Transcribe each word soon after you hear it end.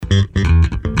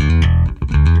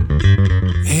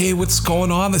what's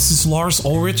going on? This is Lars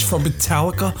Ulrich from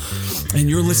Metallica, and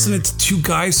you're listening to two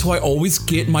guys who I always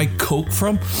get my coke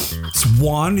from. It's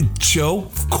Juan and Joe,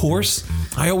 of course.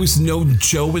 I always know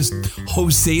Joe is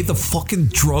Jose the fucking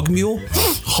drug mule.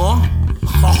 Huh?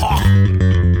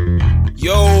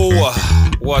 Yo,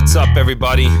 what's up,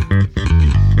 everybody?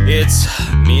 It's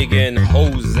me again,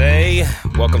 Jose.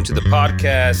 Welcome to the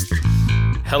podcast,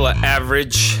 Hella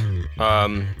Average,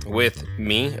 with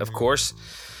me, of course.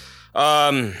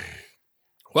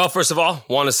 Well, first of all,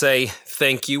 want to say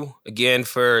thank you again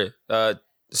for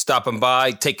stopping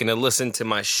by, taking a listen to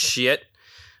my shit.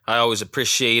 I always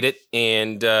appreciate it.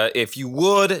 And if you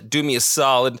would, do me a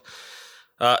solid.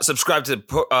 Subscribe to the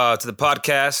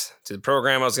podcast, to the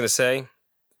program, I was going to say.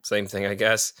 Same thing, I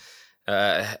guess.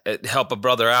 Help a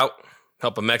brother out.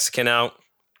 Help a Mexican out.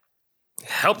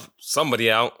 Help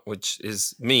somebody out, which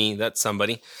is me. That's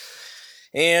somebody.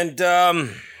 And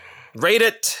rate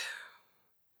it.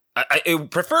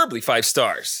 Preferably 5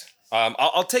 stars.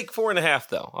 I'll take 4.5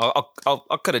 though.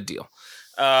 I'll cut a deal.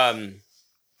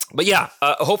 But yeah,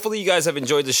 hopefully you guys have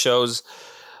enjoyed the shows,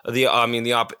 the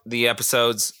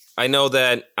episodes. I know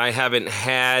that I haven't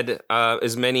had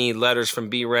as many letters from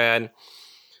B-Rad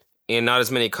and not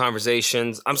as many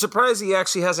conversations. I'm surprised he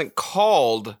actually hasn't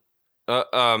called.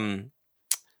 That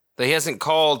he hasn't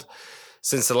called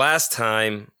since the last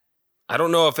time. I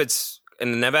don't know if it's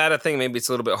in the Nevada thing. Maybe it's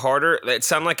a little bit harder. It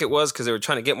sounded like it was because they were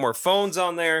trying to get more phones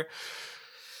on there,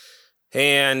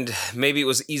 and maybe it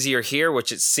was easier here,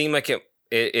 which it seemed like it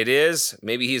is.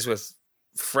 Maybe he's with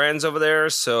friends over there,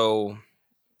 so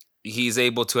he's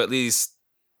able to at least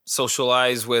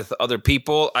socialize with other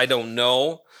people. I don't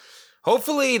know.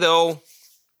 Hopefully, though,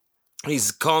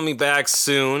 he's calling me back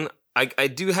soon. I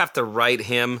do have to write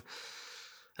him.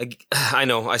 I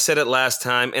know, I said it last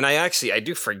time, and I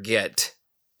do forget.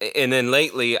 And then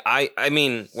lately, I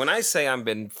mean, when I say I've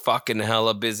been fucking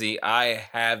hella busy, I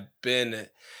have been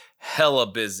hella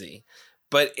busy.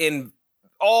 But in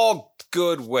all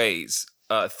good ways,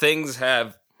 things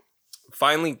have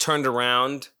finally turned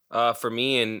around for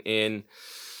me in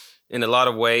a lot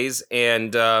of ways,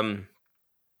 and I'm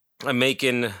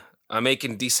making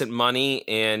decent money,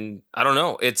 and I don't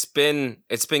know, it's been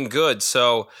good.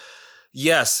 So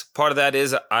yes, part of that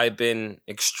is I've been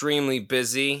extremely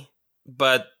busy,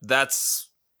 but that's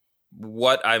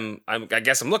what I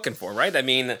guess I'm looking for, right? I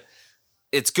mean,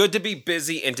 it's good to be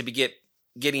busy and to be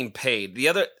getting paid.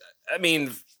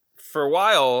 For a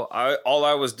while, all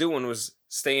I was doing was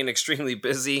staying extremely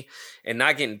busy and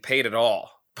not getting paid at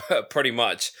all, pretty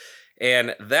much.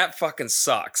 And that fucking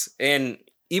sucks. And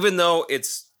even though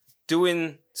it's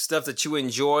doing stuff that you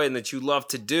enjoy and that you love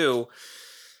to do,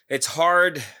 it's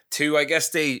hard to, I guess,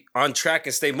 stay on track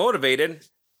and stay motivated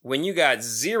when you got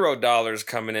 $0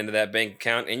 coming into that bank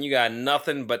account and you got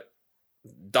nothing but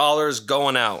dollars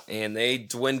going out, and they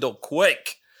dwindle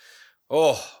quick.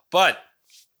 Oh, but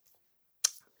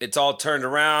it's all turned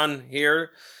around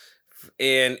here,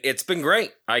 and it's been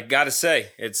great. I gotta say,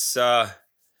 it's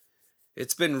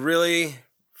been really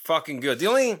fucking good. The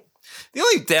only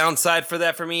downside for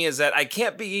that for me is that I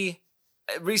can't be.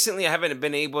 Recently, I haven't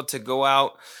been able to go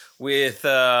out with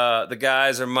the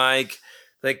guys or Mike,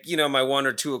 like, you know, my 1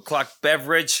 or 2 o'clock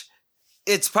beverage.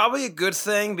 It's probably a good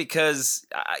thing because,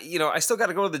 I still got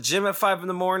to go to the gym at 5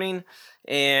 a.m.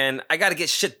 and I got to get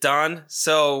shit done.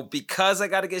 So because I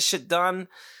got to get shit done,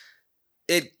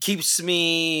 it keeps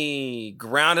me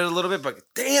grounded a little bit. But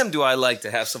damn, do I like to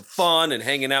have some fun and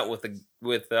hanging out with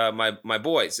my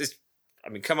boys.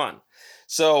 Come on.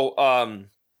 So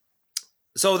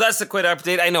that's the quick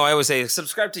update. I know I always say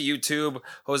subscribe to YouTube,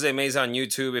 Jose Meza on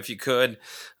YouTube if you could.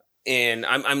 And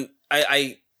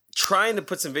I trying to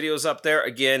put some videos up there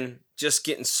again, just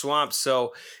getting swamped.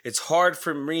 So it's hard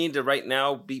for me to right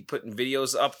now be putting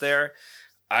videos up there.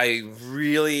 I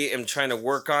really am trying to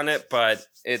work on it, but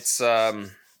it's a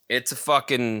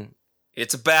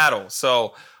battle.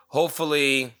 So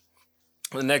hopefully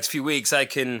in the next few weeks I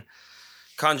can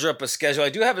conjure up a schedule. I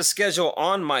do have a schedule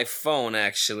on my phone,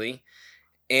 actually,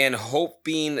 and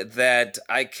hoping that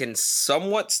I can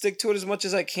somewhat stick to it as much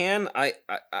as I can.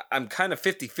 I'm kind of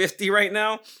 50-50 right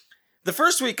now. The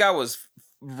first week I was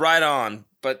right on,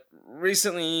 but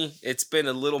recently it's been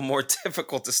a little more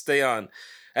difficult to stay on.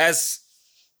 As,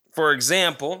 for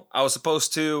example, I was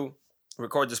supposed to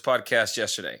record this podcast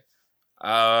yesterday.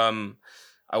 I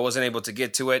wasn't able to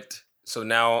get to it, so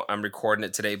now I'm recording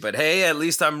it today. But hey, at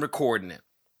least I'm recording it.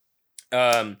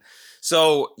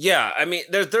 So yeah, I mean,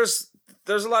 there's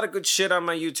a lot of good shit on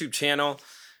my YouTube channel,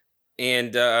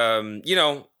 and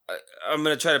I'm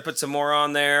going to try to put some more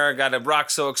on there. I got a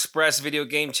Roxo Express video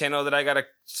game channel that I got to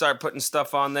start putting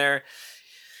stuff on there.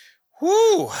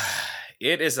 Whoo!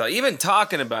 It is, even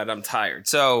talking about it, I'm tired.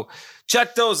 So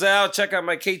check those out. Check out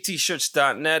my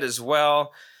ktshirts.net as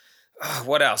well.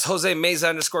 What else? Jose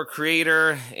Meza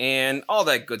 _creator and all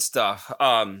that good stuff.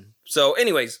 So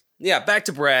anyways, yeah, back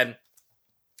to Brad.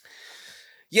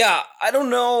 Yeah, I don't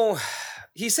know.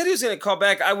 He said he was going to call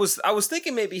back. I was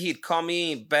thinking maybe he'd call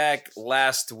me back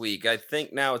last week. I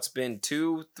think now it's been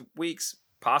 2 weeks,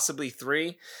 possibly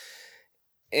 3.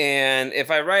 And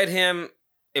if I write him,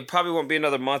 it probably won't be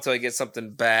another month till I get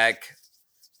something back.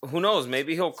 Who knows?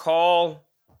 Maybe he'll call.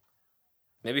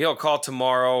 Maybe he'll call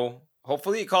tomorrow.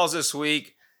 Hopefully he calls this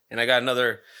week. And I got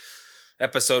another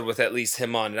episode with at least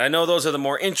him on it. I know those are the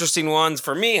more interesting ones.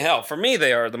 For me, hell, for me,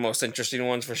 they are the most interesting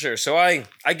ones for sure. So I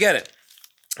get it.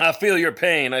 I feel your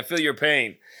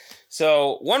pain.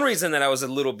 So one reason that I was a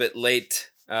little bit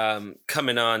late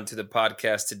coming on to the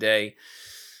podcast today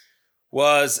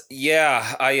was,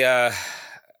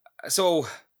 so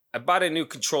I bought a new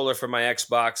controller for my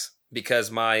Xbox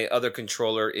because my other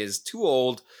controller is too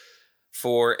old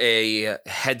for a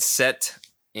headset,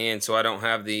 and so I don't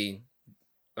have the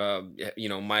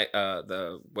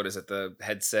the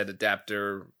headset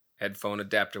adapter, headphone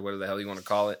adapter, whatever the hell you want to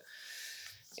call it.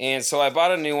 And so I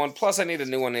bought a new one. Plus, I need a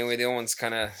new one anyway. The old one's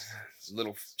kind of a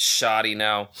little shoddy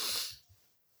now.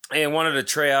 And I wanted to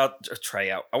try out.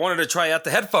 I wanted to try out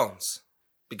the headphones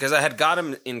because I had got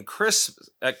them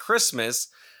at Christmas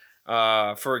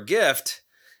for a gift,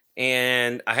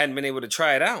 and I hadn't been able to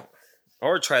try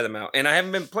them out. And I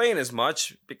haven't been playing as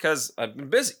much because I've been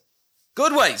busy.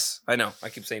 Good ways. I know. I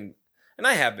keep saying, and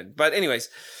I have been. But anyways,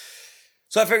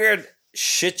 so I figured,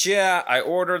 shit, yeah, I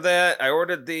ordered that. I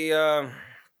ordered the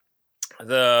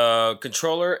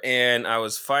controller, and I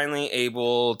was finally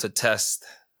able to test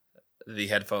the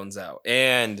headphones out,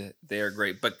 and they are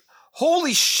great. But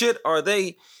holy shit, are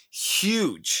they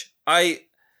huge! I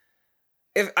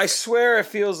swear it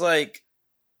feels like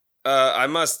I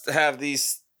must have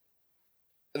these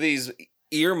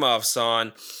earmuffs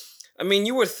on. I mean,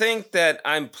 you would think that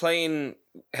I'm playing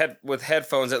with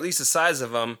headphones, at least the size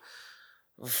of them,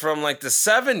 from like the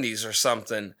 70s or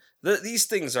something. These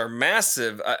things are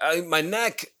massive. My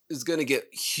neck is gonna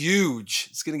get huge.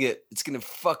 It's gonna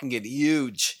fucking get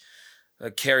huge,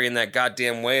 carrying that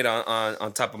goddamn weight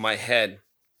on top of my head.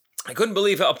 I couldn't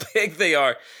believe how big they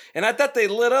are, and I thought they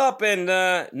lit up, and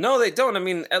no, they don't. I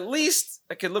mean, at least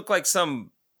I could look like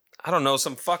some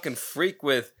fucking freak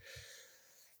with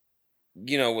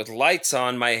lights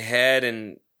on my head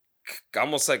and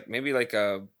almost like maybe like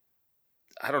a.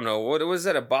 I don't know. What was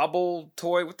that? A bobble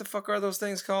toy? What the fuck are those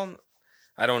things called?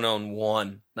 I don't own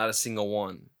one. Not a single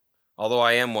one. Although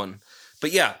I am one.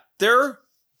 But yeah, they're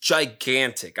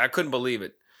gigantic. I couldn't believe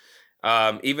it.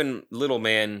 Even little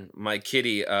man, my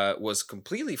kitty, was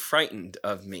completely frightened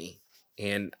of me.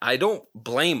 And I don't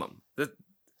blame him.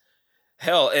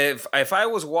 Hell, if I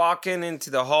was walking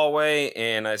into the hallway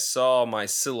and I saw my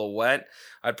silhouette,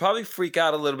 I'd probably freak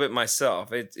out a little bit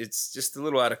myself. It's just a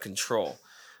little out of control.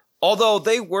 Although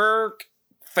they were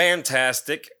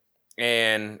fantastic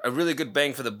and a really good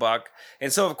bang for the buck.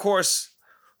 And so, of course,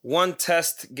 one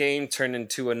test game turned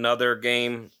into another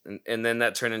game, and then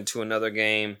that turned into another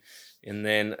game. And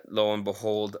then, lo and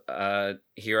behold,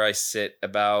 here I sit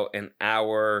about an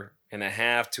hour and a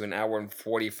half to an hour and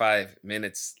 45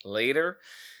 minutes later.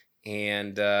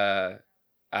 And I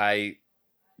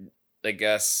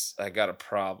guess I got a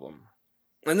problem.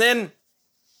 And then,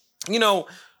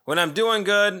 when I'm doing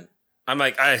good, I'm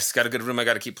like, I just got a good room. I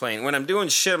got to keep playing. When I'm doing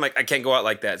shit, I'm like, I can't go out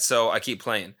like that. So I keep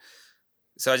playing.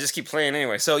 So I just keep playing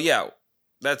anyway. So yeah,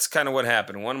 that's kind of what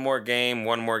happened. One more game.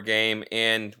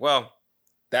 And well,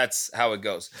 that's how it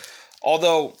goes.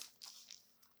 Although,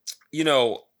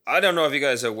 I don't know if you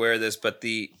guys are aware of this, but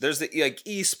there's the like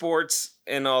esports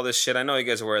and all this shit. I know you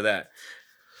guys are aware of that.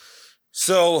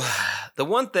 So the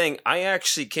one thing I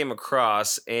actually came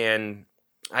across, and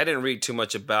I didn't read too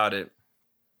much about it,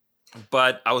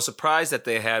 but I was surprised that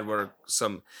they were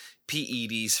some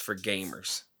PEDs for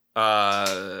gamers.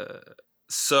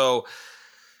 So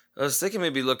I was thinking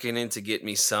maybe looking into get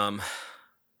me some.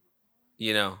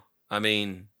 I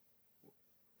mean,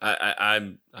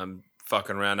 I'm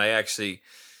fucking around. I guess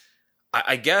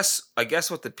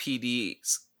what the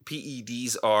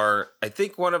PEDs are. I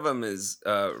think one of them is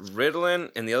Ritalin,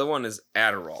 and the other one is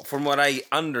Adderall, from what I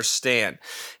understand.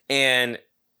 And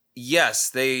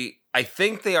yes, I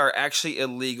think they are actually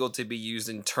illegal to be used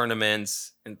in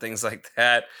tournaments and things like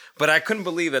that. But I couldn't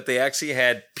believe that they actually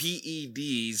had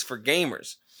PEDs for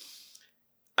gamers.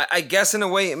 I guess in a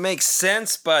way it makes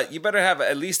sense, but you better have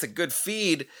at least a good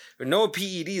feed, or no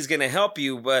PED is going to help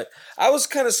you. But I was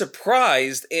kind of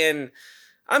surprised, and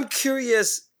I'm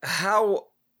curious how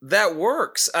that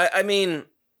works. I mean,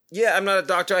 yeah, I'm not a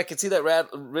doctor. I can see that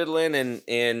Ritalin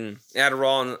and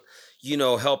Adderall,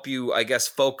 help you, I guess,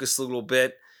 focus a little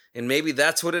bit. And maybe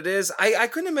that's what it is. I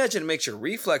couldn't imagine it makes your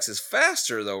reflexes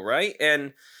faster, though, right?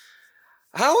 And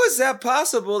how is that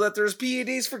possible that there's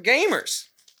PEDs for gamers?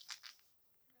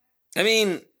 I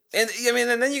mean, and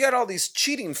then you got all these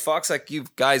cheating fucks, like you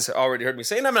guys already heard me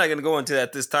say, and I'm not going to go into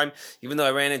that this time, even though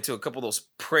I ran into a couple of those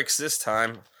pricks this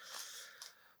time.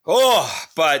 Oh,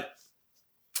 but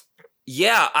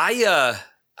yeah, I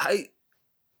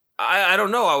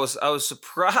don't know. I was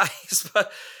surprised,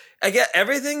 but I get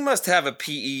everything must have a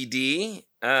PED.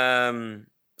 I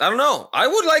don't know. I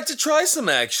would like to try some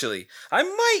actually. I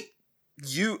might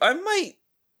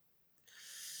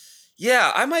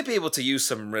be able to use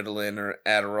some Ritalin or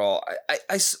Adderall.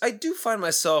 I do find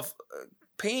myself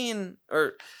paying,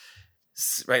 or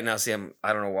right now, see,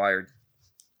 I don't know, wired.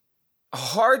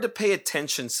 Hard to pay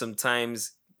attention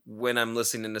sometimes when I'm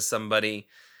listening to somebody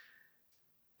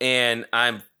and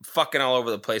I'm fucking all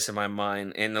over the place in my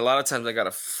mind. And a lot of times I got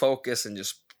to focus and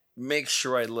just make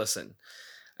sure I listen.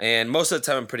 And most of the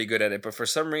time I'm pretty good at it. But for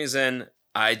some reason,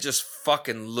 I just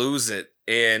fucking lose it.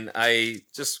 And I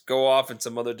just go off in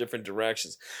some other different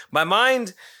directions. My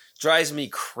mind drives me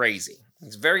crazy.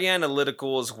 It's very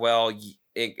analytical as well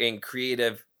and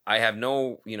creative. I have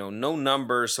no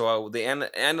numbers. So the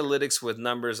analytics with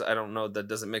numbers, I don't know, that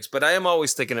doesn't mix. But I am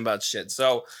always thinking about shit.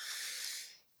 So,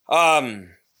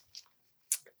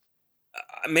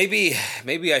 maybe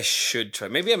I should try.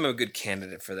 Maybe I'm a good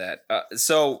candidate for that.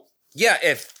 So yeah,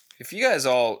 if you guys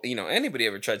all, anybody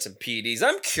ever tried some PEDs,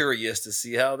 I'm curious to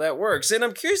see how that works. And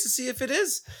I'm curious to see if it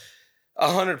is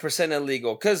 100%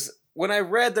 illegal. Because when I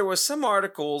read, there was some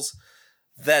articles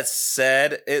that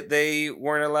said they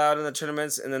weren't allowed in the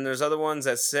tournaments. And then there's other ones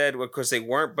that said, well, of course they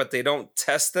weren't, but they don't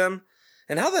test them.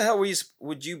 And how the hell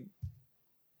would you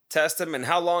test them? And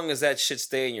how long does that shit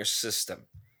stay in your system?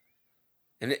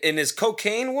 And is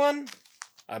cocaine one?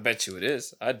 I bet you it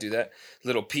is. I'd do that.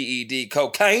 Little PED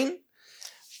cocaine.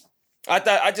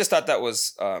 I just thought that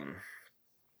was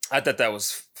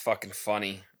fucking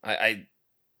funny. I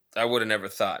would have never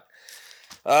thought.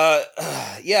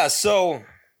 Yeah, so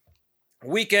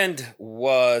weekend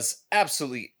was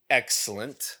absolutely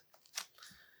excellent.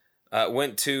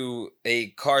 Went to a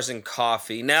Cars and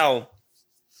Coffee. Now,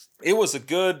 I'm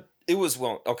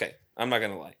not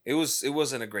gonna lie. It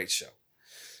wasn't a great show.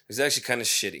 It was actually kind of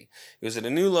shitty. It was at a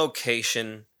new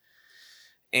location,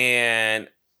 and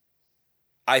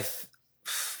I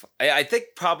think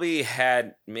probably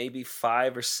had maybe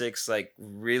 5 or 6 like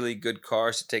really good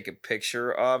cars to take a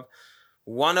picture of.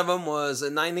 One of them was a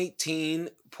 918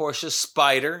 Porsche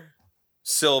Spyder,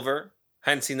 silver.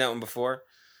 Hadn't seen that one before.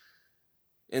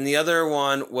 And the other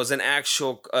one was an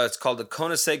actual, it's called the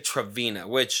Koenigsegg Trevina,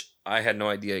 which I had no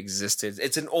idea existed.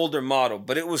 It's an older model,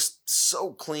 but it was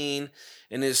so clean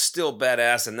and is still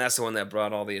badass, and that's the one that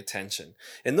brought all the attention.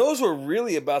 And those were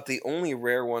really about the only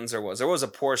rare ones there was. There was a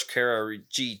Porsche Carrera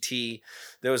GT.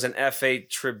 There was an F8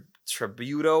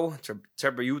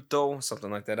 Tributo,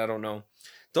 something like that. I don't know.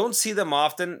 Don't see them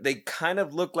often. They kind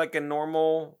of look like a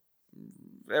normal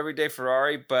everyday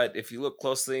Ferrari, but if you look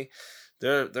closely,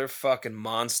 they're fucking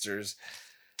monsters.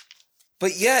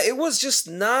 But yeah, it was just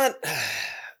not.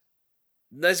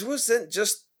 This wasn't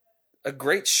just a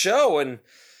great show, and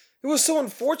it was so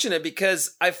unfortunate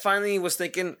because I finally was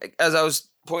thinking, as I was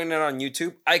pointing out on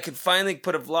YouTube, I could finally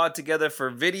put a vlog together for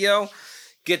video,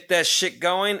 get that shit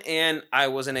going, and I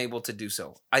wasn't able to do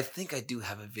so. I think I do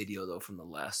have a video, though, from the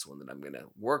last one that I'm going to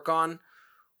work on,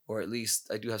 or at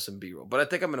least I do have some B-roll, but I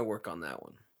think I'm going to work on that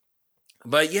one.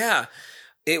 But yeah,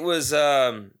 it was,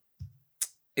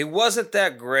 it wasn't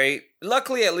that great.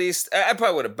 Luckily, at least, I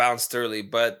probably would have bounced early,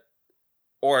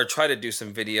 or try to do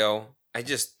some video.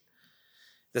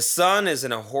 The sun is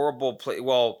in a horrible place.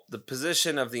 Well, the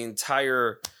position of the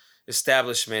entire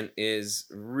establishment is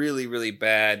really, really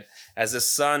bad as the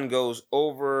sun goes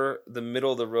over the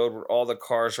middle of the road where all the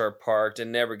cars are parked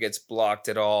and never gets blocked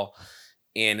at all.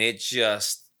 And it's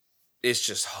just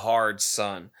hard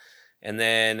sun. And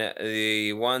then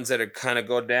the ones that are kind of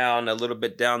go down a little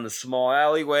bit down the small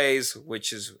alleyways,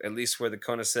 which is at least where the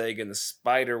Koenigsegg and the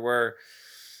Spyder were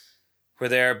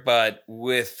there. But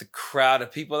with the crowd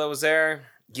of people that was there,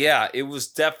 yeah, it was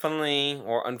definitely,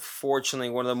 or unfortunately,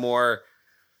 one of the more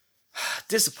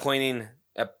disappointing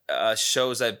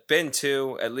shows I've been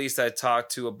to. At least I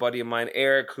talked to a buddy of mine,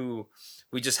 Eric, who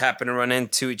we just happened to run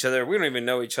into each other. We don't even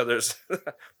know each other's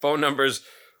phone numbers.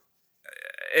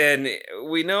 And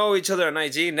we know each other on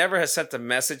IG, never has sent a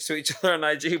message to each other on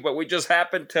IG, but we just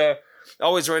happen to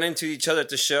always run into each other at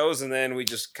the shows, and then we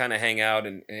just kind of hang out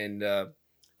and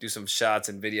do some shots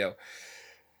and video.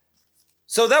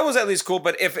 So that was at least cool.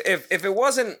 But if I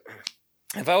wasn't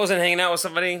hanging out with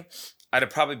somebody, I'd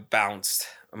have probably bounced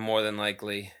more than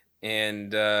likely.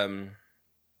 And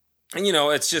you know,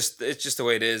 it's just the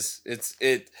way it is.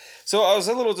 So I was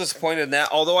a little disappointed in that,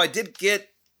 although I did get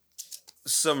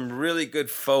some really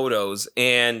good photos,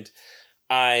 and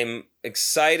I'm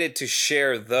excited to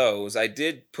share those. I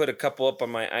did put a couple up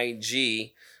on my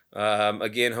IG.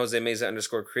 Again, Jose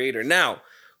Meza _creator. Now,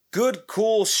 good,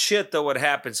 cool shit though what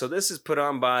happened. So this is put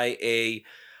on by a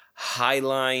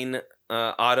Highline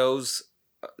Autos.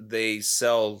 They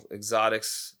sell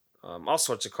exotics, all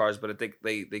sorts of cars, but I think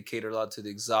they cater a lot to the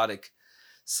exotic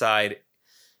side.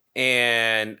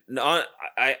 And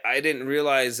I didn't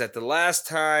realize that the last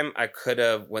time I could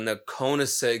have, when the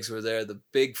Koenigseggs were there, the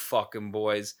big fucking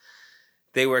boys,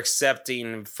 they were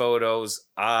accepting photos.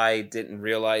 I didn't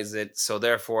realize it, so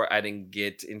therefore I didn't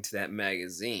get into that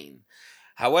magazine.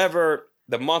 However,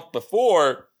 the month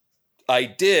before I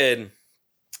did,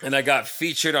 and I got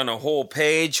featured on a whole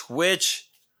page, which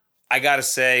I gotta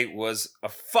say was a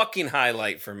fucking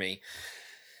highlight for me.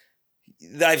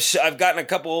 I've gotten a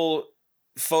couple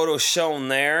photos shown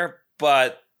there,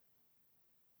 but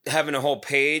having a whole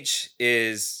page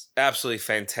is absolutely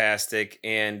fantastic,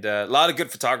 and a lot of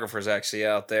good photographers actually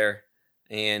out there,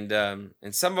 and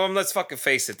some of them, let's fucking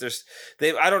face it,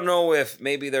 I don't know if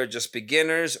maybe they're just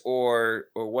beginners or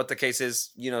what the case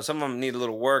is. You know, some of them need a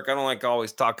little work. I don't like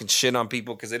always talking shit on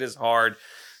people because it is hard,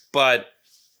 but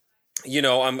you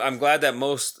know, I'm glad that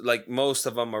most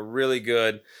of them are really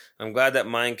good. I'm glad that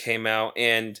mine came out,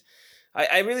 and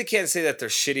I really can't say that they're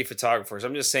shitty photographers.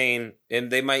 I'm just saying,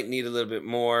 and they might need a little bit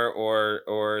more,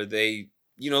 or they,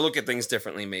 you know, look at things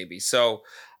differently maybe. So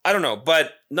I don't know,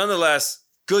 but nonetheless,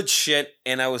 good shit.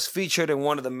 And I was featured in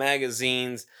one of the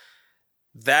magazines.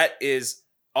 That is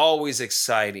always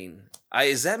exciting.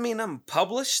 Does that mean I'm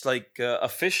published, like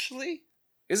officially?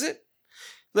 Is it?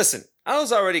 Listen,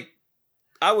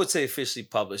 I would say officially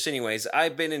published. Anyways, I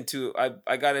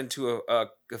got into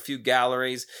a few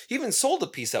galleries, even sold a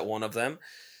piece at one of them.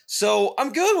 So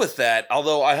I'm good with that.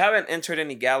 Although I haven't entered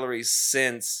any galleries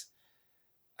since.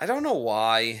 I don't know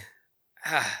why.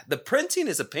 The printing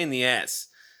is a pain in the ass.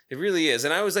 It really is.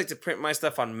 And I always like to print my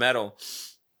stuff on metal.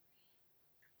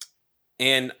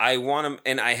 And I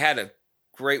had a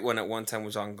great one at one time,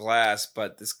 was on glass,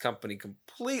 but this company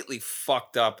completely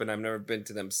fucked up, and I've never been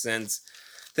to them since.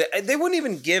 They wouldn't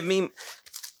even give me.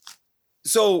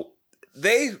 So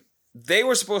they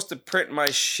were supposed to print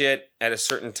my shit at a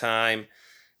certain time,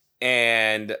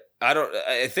 and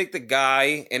I think the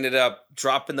guy ended up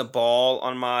dropping the ball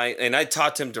on and I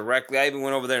talked to him directly. I even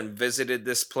went over there and visited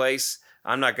this place.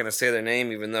 I'm not going to say their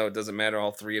name, even though it doesn't matter.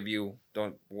 All three of you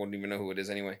won't even know who it is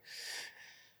anyway.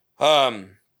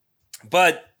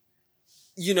 But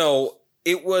you know,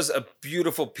 it was a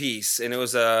beautiful piece, and it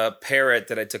was a parrot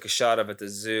that I took a shot of at the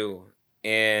zoo,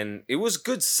 and it was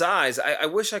good size. I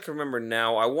wish I could remember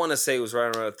now. I want to say it was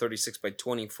right around a 36 by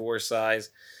 24 size.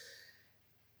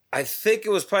 I think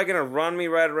it was probably going to run me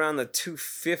right around the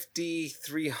 $250,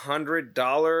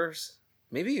 $300,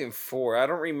 maybe even $400. I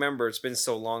don't remember. It's been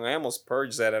so long. I almost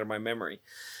purged that out of my memory.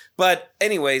 But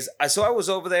anyways, so I was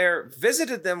over there,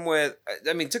 visited them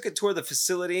took a tour of the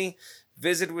facility,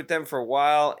 visited with them for a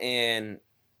while, and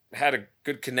had a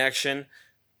good connection,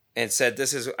 and said,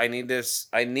 I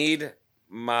need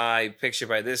my picture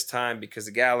by this time because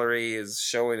the gallery is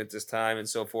showing at this time and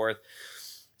so forth.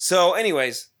 So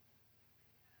anyways,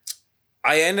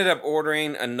 I ended up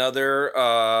ordering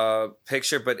another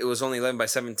picture, but it was only 11 by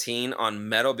 17 on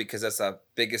metal because that's the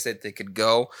biggest that they could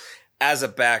go as a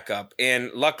backup.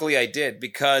 And luckily I did,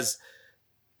 because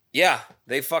yeah,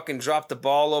 they fucking dropped the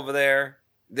ball over there.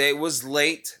 It was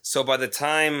late, so by the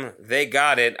time they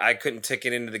got it, I couldn't take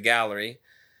it into the gallery.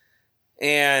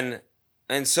 And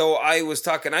so I was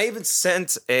talking. I even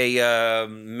sent a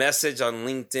message on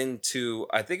LinkedIn to,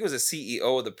 I think it was a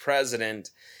CEO of the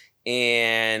president,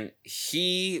 and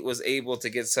he was able to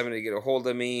get somebody to get a hold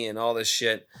of me and all this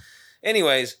shit.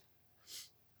 Anyways,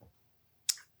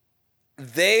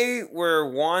 they were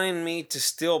wanting me to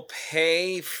still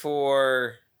pay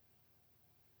for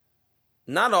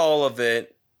not all of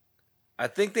it. I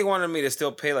think they wanted me to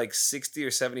still pay like 60 or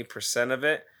 70% of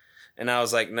it. And I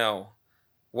was like, no.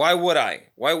 Why would I?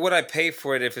 Why would I pay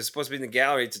for it if it's supposed to be in the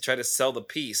gallery to try to sell the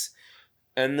piece?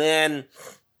 And then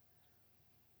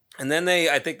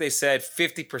I think they said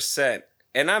 50%.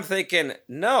 And I'm thinking,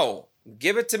 no,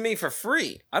 give it to me for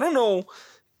free. I don't know.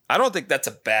 I don't think that's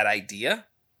a bad idea.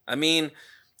 I mean,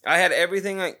 I had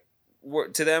everything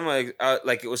to them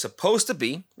like it was supposed to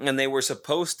be, and they were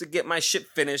supposed to get my shit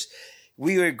finished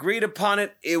We agreed upon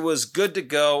it. It was good to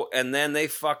go. And then they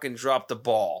fucking dropped the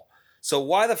ball. So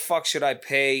why the fuck should I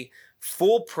pay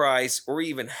full price or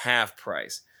even half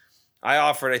price? I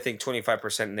offered, I think,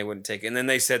 25% and they wouldn't take it. And then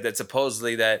they said that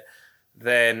supposedly that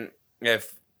then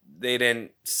if they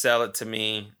didn't sell it to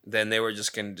me, then they were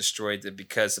just going to destroy it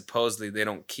because supposedly they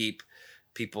don't keep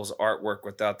people's artwork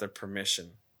without their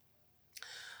permission.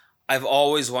 I've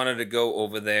always wanted to go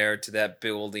over there to that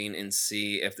building and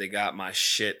see if they got my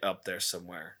shit up there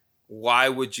somewhere. Why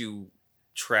would you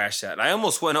trash that? I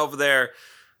almost went over there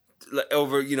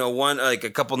a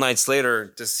couple nights later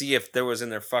to see if there was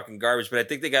in their fucking garbage, but I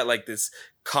think they got like this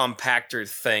compactor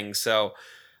thing. So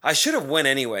I should have went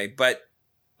anyway, but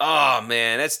oh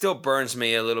man, that still burns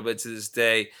me a little bit to this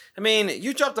day. I mean,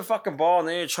 you dropped the fucking ball and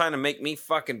then you're trying to make me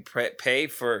fucking pay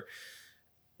for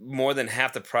more than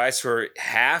half the price for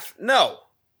half? No,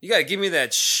 you got to give me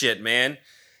that shit, man.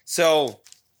 So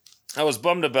I was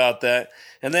bummed about that.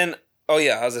 And then, oh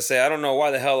yeah, as I say, I don't know why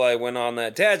the hell I went on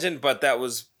that tangent, but that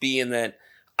was being that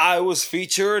I was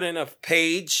featured in a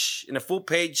full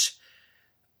page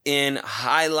in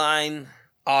Highline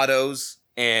Autos.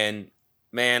 And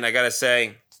man, I got to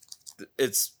say,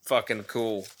 it's fucking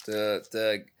cool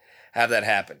to have that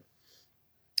happen.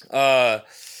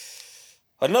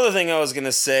 Another thing I was going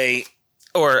to say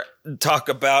or talk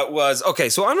about was, okay,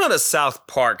 so I'm not a South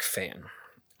Park fan.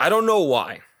 I don't know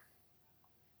why.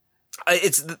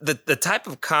 It's the type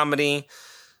of comedy,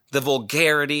 the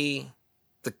vulgarity,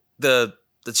 the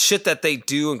shit that they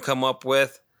do and come up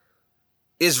with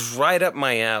is right up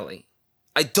my alley.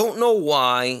 I don't know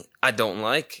why I don't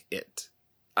like it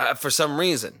for some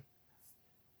reason.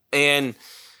 And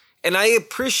I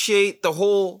appreciate the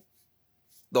whole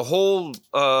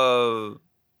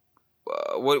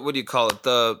what do you call it?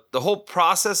 The whole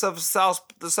process of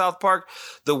the South Park,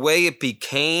 the way it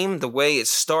became, the way it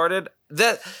started.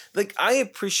 That, like, I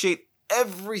appreciate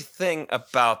everything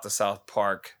about the South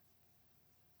Park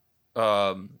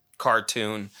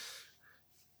cartoon.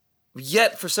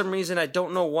 Yet, for some reason, I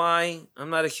don't know why I'm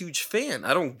not a huge fan.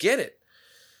 I don't get it.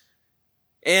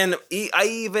 And I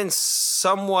even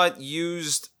somewhat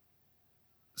used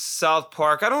South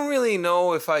Park. I don't really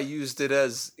know if I used it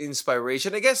as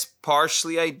inspiration. I guess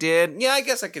partially I did. Yeah, I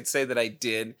guess I could say that I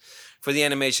did for the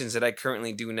animations that I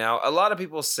currently do now. A lot of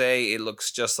people say it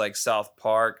looks just like South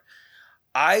Park.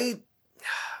 I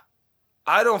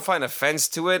don't find offense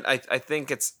to it. I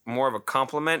think it's more of a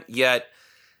compliment. Yet,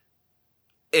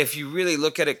 if you really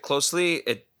look at it closely,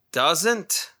 it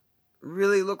doesn't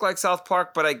really look like South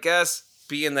Park. But I guess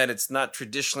being that it's not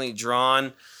traditionally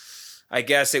drawn, I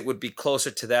guess it would be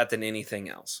closer to that than anything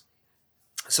else.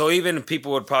 So even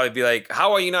people would probably be like,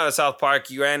 how are you not a South Park?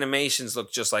 Your animations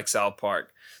look just like South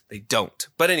Park. They don't.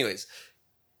 But anyways,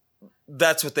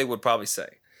 that's what they would probably say.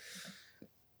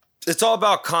 It's all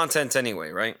about content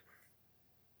anyway, right?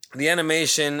 The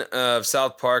animation of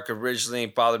South Park originally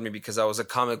bothered me because I was a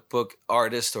comic book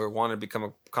artist or wanted to become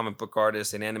a comic book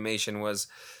artist, and animation was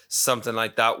something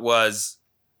like that was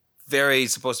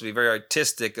supposed to be very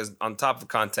artistic as on top of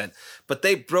content. But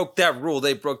they broke that rule.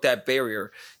 They broke that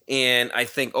barrier. And I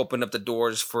think opened up the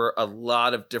doors for a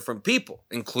lot of different people,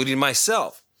 including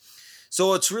myself.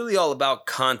 So it's really all about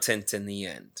content in the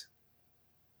end.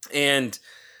 And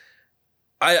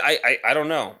I don't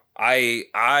know.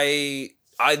 The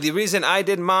reason I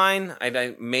did mine,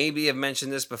 I maybe have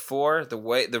mentioned this before,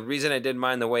 the reason I did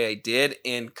mine the way I did,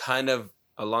 and kind of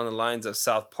along the lines of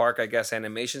South Park, I guess,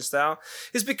 animation style,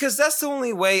 is because that's the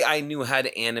only way I knew how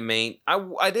to animate.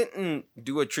 I didn't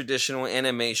do a traditional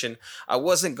animation. I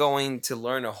wasn't going to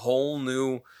learn a whole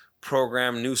new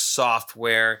program, new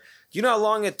software. You know how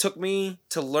long it took me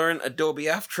to learn Adobe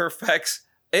After Effects?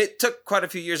 It took quite a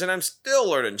few years, and I'm still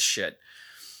learning shit.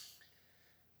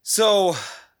 So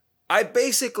I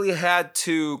basically had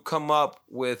to come up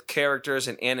with characters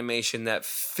and animation that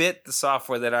fit the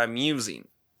software that I'm using,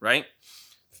 right?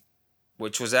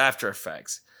 Which was After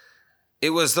Effects.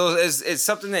 It's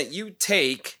something that you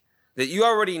take that you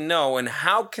already know, and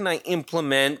how can I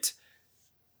implement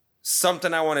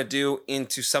something I want to do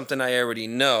into something I already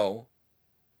know?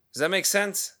 Does that make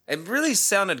sense? It really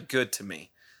sounded good to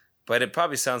me, but it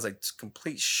probably sounds like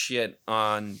complete shit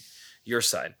on your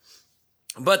side.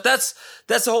 But that's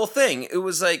the whole thing. It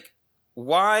was like,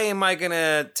 why am I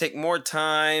gonna take more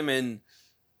time and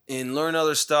learn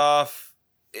other stuff?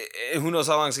 Who knows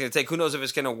how long it's going to take? Who knows if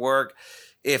it's going to work?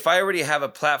 If I already have a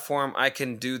platform I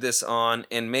can do this on,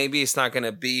 and maybe it's not going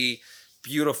to be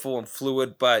beautiful and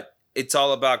fluid, but it's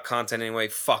all about content anyway.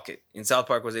 Fuck it. And South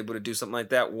Park was able to do something like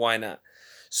that. Why not?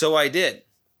 So I did.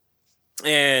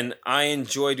 And I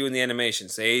enjoy doing the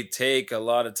animations. They take a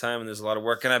lot of time and there's a lot of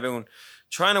work. And I've been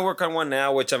trying to work on one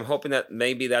now, which I'm hoping that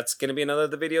maybe that's going to be another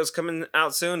of the videos coming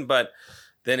out soon. But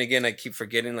then again, I keep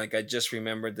forgetting. Like, I just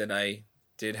remembered that I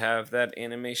did have that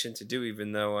animation to do,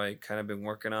 even though I kind of been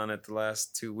working on it the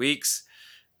last 2 weeks.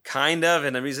 Kind of.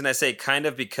 And the reason I say kind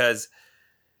of, because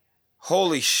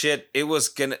holy shit, it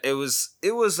was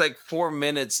like 4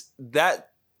 minutes.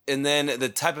 And then the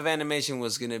type of animation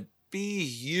was going to be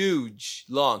huge,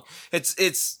 long.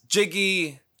 It's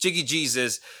Jiggy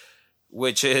Jesus,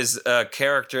 which is a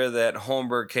character that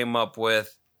Holmberg came up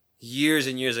with years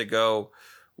and years ago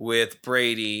with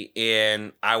Brady,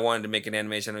 and I wanted to make an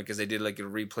animation on it because they did like a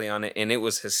replay on it, and it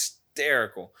was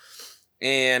hysterical.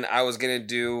 And I was gonna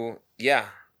do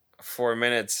 4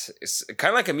 minutes. It's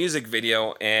kind of like a music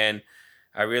video, and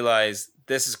I realized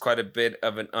this is quite a bit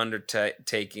of an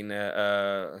undertaking,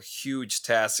 a huge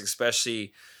task,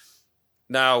 especially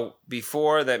now.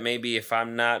 Before that, maybe if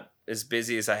I'm not as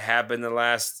busy as I have been the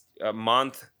last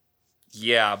month,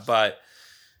 but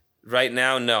right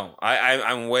now, no.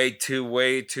 I'm way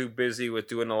too busy with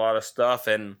doing a lot of stuff,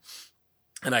 and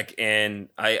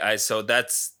I so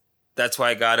that's why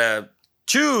I gotta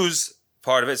choose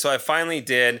part of it. So I finally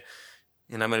did,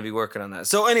 and I'm gonna be working on that.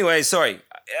 So anyway, sorry.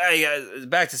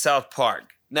 Back to South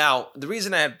Park. Now, the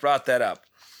reason I had brought that up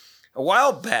a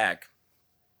while back,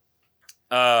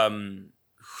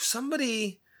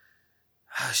 somebody.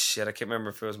 I can't remember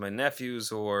if it was my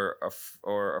nephew's or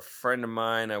a friend of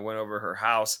mine. I went over her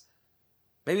house.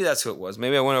 Maybe that's who it was.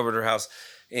 Maybe I went over to her house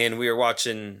and we were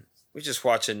just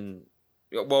watching.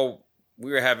 Well,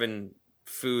 we were having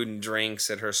food and drinks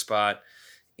at her spot,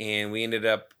 and we ended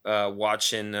up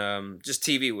watching just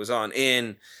TV was on.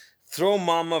 And Throw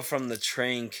Mama from the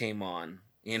Train came on,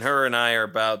 and her and I are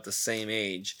about the same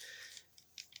age.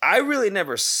 I really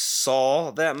never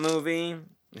saw that movie.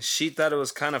 She thought it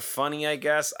was kind of funny, I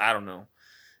guess. I don't know.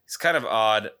 It's kind of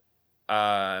odd.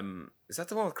 Is that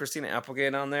the one with Christina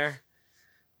Applegate on there?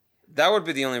 That would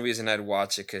be the only reason I'd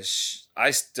watch it, because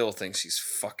I still think she's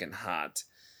fucking hot.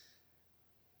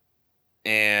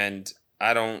 And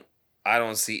I don't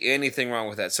see anything wrong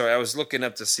with that. Sorry, I was looking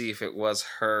up to see if it was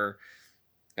her.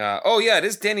 It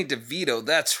is Danny DeVito.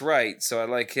 That's right. So I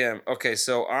like him. Okay,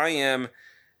 so I am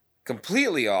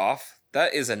completely off.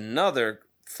 That is another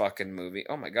fucking movie.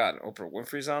 Oh my god, Oprah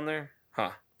Winfrey's on there?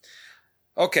 Huh.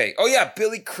 Okay. Oh yeah,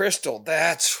 Billy Crystal.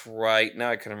 That's right.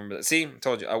 Now I can remember that. See, I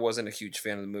told you I wasn't a huge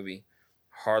fan of the movie.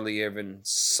 Hardly even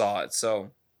saw it.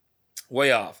 So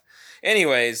way off.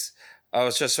 Anyways, I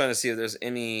was just trying to see if there's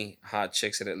any hot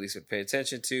chicks that at least would pay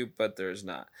attention to, but there's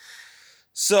not.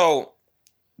 So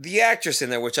the actress in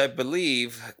there, which I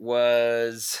believe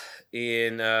was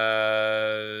in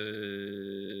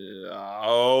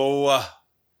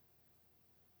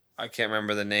I can't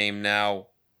remember the name now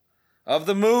of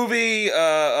the movie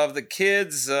of the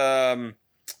kids. I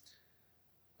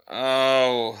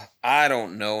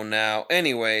don't know now.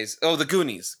 Anyways, The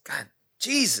Goonies. God,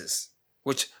 Jesus.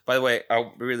 Which, by the way,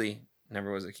 I really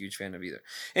never was a huge fan of either.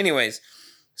 Anyways,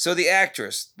 so the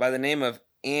actress by the name of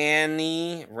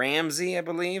Annie Ramsey, I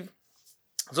believe.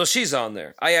 So she's on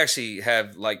there. I actually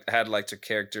had liked her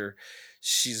character.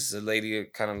 She's a lady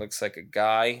that kind of looks like a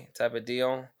guy type of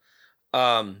deal.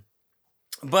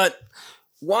 But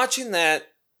watching that,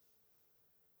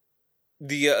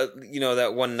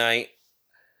 that one night,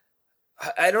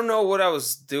 I don't know what I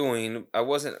was doing. I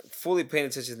wasn't fully paying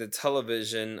attention to the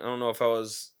television. I don't know if I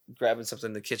was grabbing something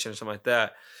in the kitchen or something like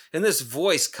that. And this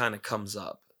voice kind of comes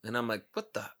up, and I'm like,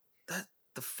 "What the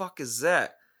fuck is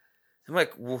that?" I'm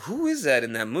like, "Well, who is that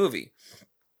in that movie?"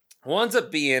 Well, ends up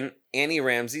being Annie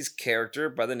Ramsey's character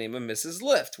by the name of Mrs.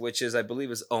 Lift, which is, I believe,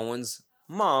 is Owen's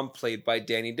mom, played by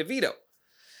Danny DeVito.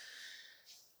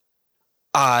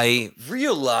 I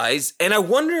realize, and I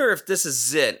wonder if this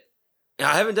is it.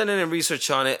 I haven't done any research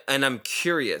on it, and I'm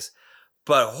curious.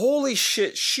 But holy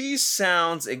shit, she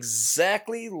sounds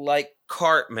exactly like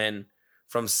Cartman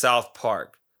from South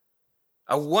Park.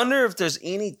 I wonder if there's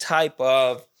any type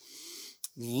of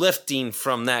lifting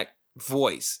from that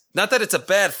voice. Not that it's a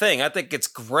bad thing. I think it's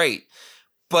great.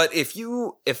 But if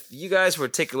you guys were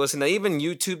to take a listen, now even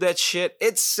YouTube that shit,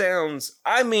 it sounds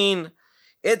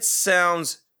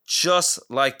just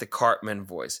like the Cartman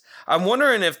voice. I'm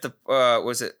wondering if the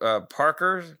was it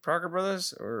Parker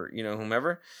brothers, or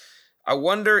whomever. I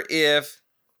wonder if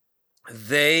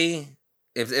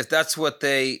that's what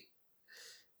they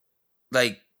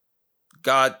like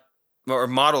got or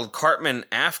modeled Cartman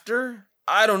after.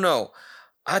 I don't know.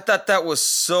 I thought that was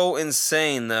so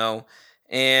insane though,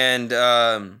 and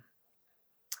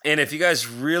if you guys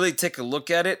really take a look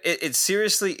at it, it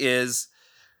seriously is.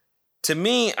 To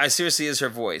me, is her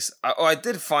voice. I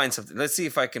did find something. Let's see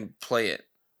if I can play it.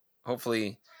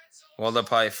 Hopefully. Well, they'll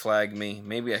probably flag me.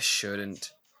 Maybe I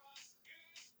shouldn't.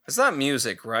 It's not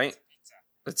music, right?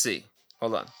 Let's see.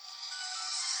 Hold on.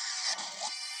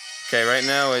 Okay, right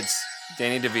now it's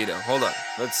Danny DeVito. Hold on.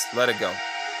 Let's let it go.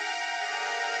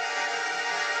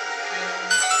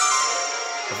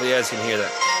 Hopefully you guys can hear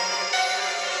that.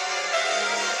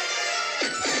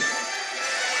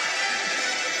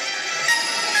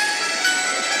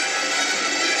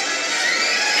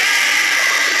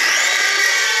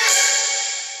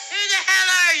 Who the hell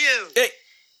are you? Hey!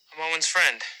 I'm Owen's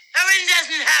friend. Owen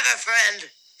doesn't have a friend.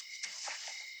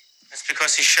 That's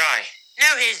because he's shy.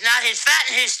 No, he's not. He's fat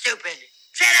and he's stupid.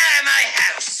 Get out of my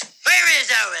house. Where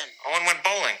is Owen? Owen went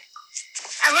bowling.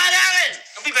 I want Owen.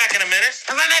 He'll be back in a minute.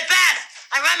 I want my bath.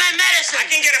 I want my medicine. I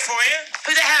can get it for you.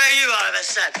 Who the hell are you all of a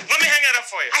sudden? Let me hang it up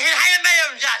for you. I can hire my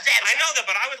own goddamn. I know that,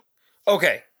 but I would...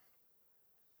 Okay.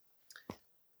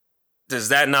 Does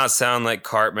that not sound like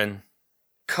Cartman?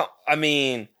 I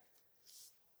mean,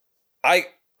 I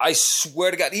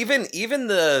swear to God, even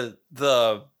the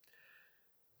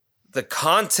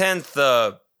content,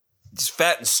 the just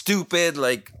fat and stupid,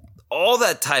 like all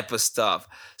that type of stuff.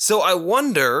 So I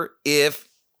wonder if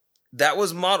that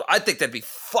was modeled. I think that'd be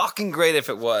fucking great if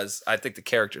it was. I think the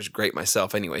character's great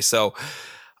myself anyway. So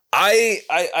I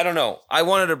don't know. I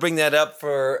wanted to bring that up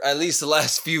for at least the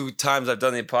last few times I've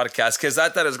done the podcast because I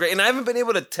thought it was great. And I haven't been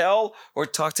able to tell or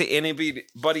talk to anybody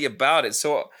about it.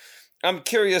 So I'm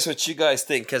curious what you guys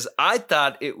think because I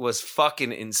thought it was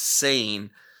fucking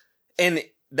insane. And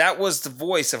that was the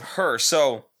voice of her.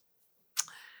 So,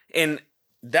 and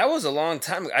that was a long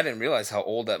time ago. I didn't realize how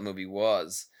old that movie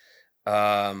was.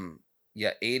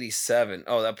 Yeah, 87.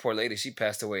 Oh, that poor lady, she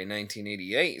passed away in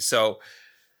 1988. So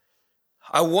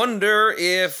I wonder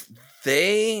if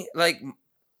they like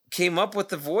came up with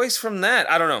the voice from that.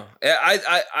 I don't know.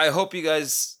 I hope you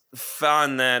guys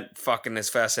found that fucking as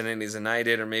fascinating as I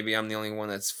did, or maybe I'm the only one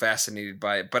that's fascinated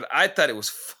by it. But I thought it was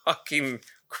fucking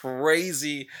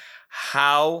crazy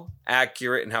how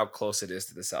accurate and how close it is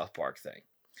to the South Park thing.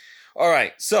 All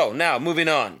right, so now moving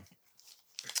on.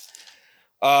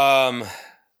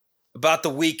 About the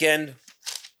weekend,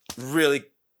 really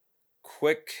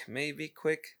quick.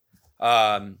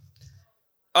 Oh,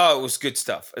 it was good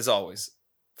stuff, as always.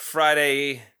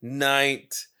 Friday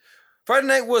night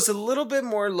was a little bit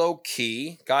more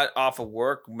low-key. Got off of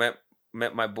work, met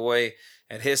my boy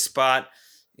at his spot,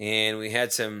 and we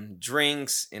had some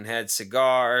drinks and had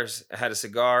cigars. I had a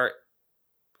cigar,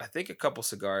 I think a couple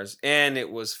cigars, and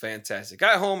it was fantastic.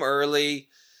 Got home early.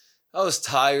 I was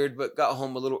tired, but got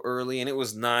home a little early, and it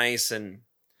was nice, and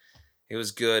it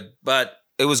was good. But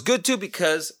it was good, too,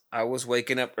 because I was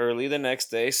waking up early the next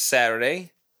day,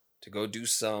 Saturday, to go do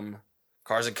some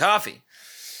Cars and Coffee.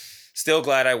 Still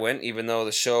glad I went, even though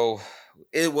the show,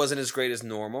 it wasn't as great as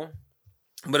normal.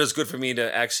 But it was good for me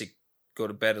to actually go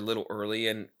to bed a little early.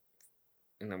 And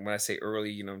when I say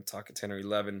early, I'm talking 10 or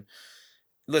 11.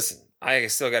 Listen, I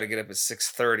still got to get up at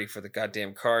 6:30 for the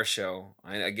goddamn car show.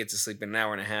 I get to sleep an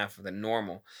hour and a half than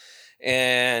normal.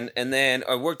 And then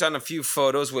I worked on a few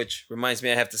photos, which reminds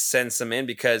me I have to send some in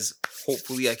because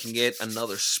hopefully I can get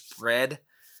another spread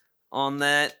on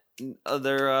that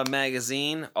other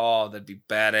magazine. Oh, that'd be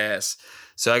badass.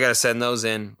 So I got to send those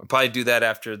in. I'll probably do that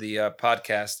after the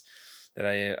podcast that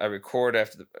I record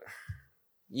after the...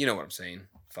 You know what I'm saying.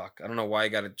 Fuck. I don't know why I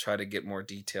got to try to get more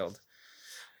detailed.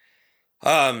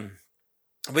 But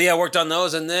yeah, worked on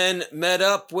those and then met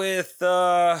up with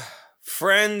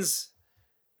friends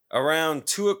around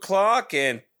 2:00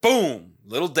 and boom,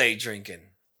 little day drinking.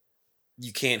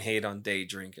 You can't hate on day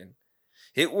drinking.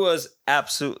 It was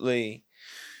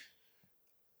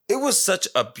such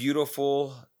a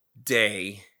beautiful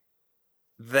day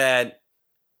that,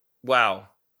 wow,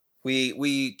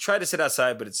 we tried to sit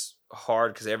outside, but it's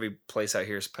hard because every place out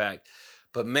here is packed.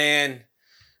 But man,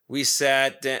 we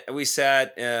sat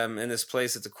in this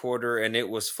place at the Quarter, and it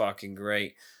was fucking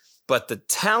great. But the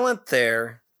talent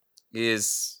there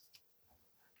is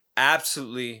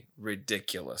absolutely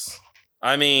ridiculous.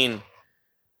 I mean,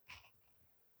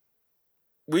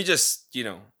 we just,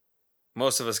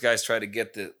 most of us guys try to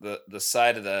get the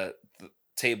side of the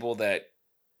table that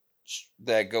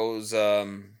goes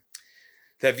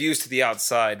that views to the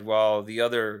outside, while the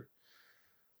other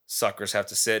suckers have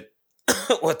to sit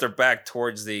with their back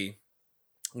towards the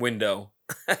window.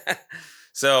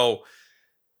 So,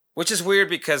 which is weird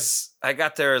because I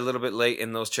got there a little bit late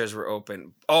and those chairs were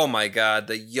open. Oh my God,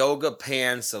 the yoga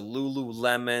pants, the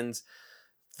Lululemons,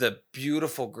 the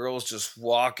beautiful girls just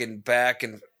walking back,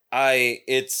 and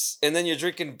then you're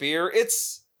drinking beer.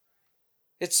 It's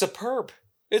superb.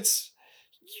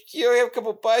 You have a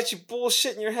couple bites, you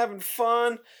bullshit, and you're having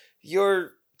fun.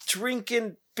 You're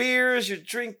drinking beers, you're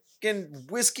drinking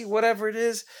whiskey, whatever it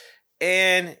is,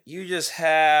 and you just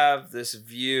have this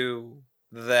view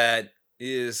that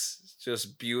is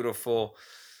just beautiful.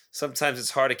 Sometimes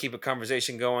it's hard to keep a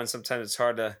conversation going. Sometimes it's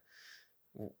hard to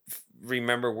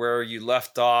remember where you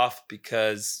left off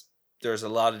because there's a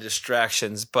lot of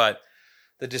distractions, but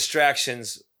the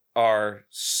distractions are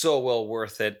so well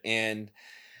worth it. And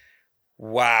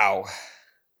wow,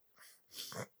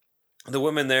 the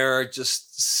women there are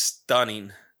just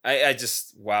stunning. I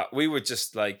just, wow. We were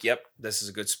just like, yep, this is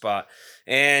a good spot.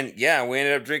 And yeah, we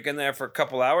ended up drinking there for a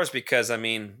couple hours because, I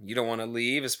mean, you don't want to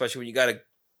leave, especially when you got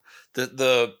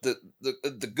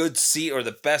the good seat or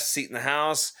the best seat in the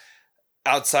house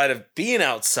outside of being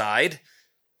outside.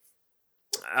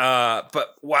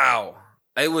 But wow,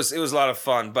 it was a lot of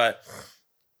fun, but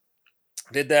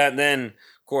did that. And then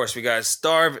of course we got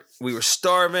starved. We were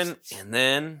starving. And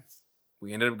then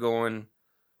we ended up going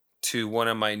to one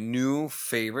of my new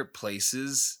favorite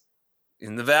places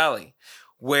in the Valley,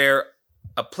 where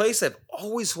a place I've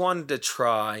always wanted to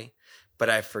try, but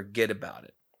I forget about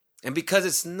it. And because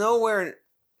it's nowhere,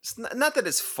 it's not that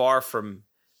it's far from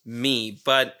me,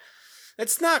 but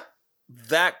it's not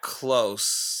that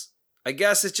close. I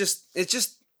guess it's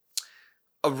just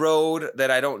a road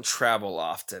that I don't travel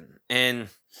often. And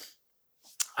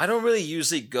I don't really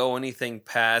usually go anything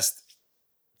past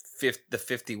the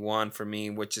 51 for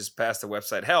me, which is past the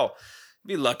website. Hell, I'd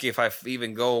be lucky if I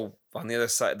even go on the other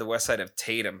side, the west side of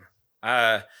Tatum.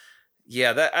 Yeah,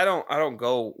 that I don't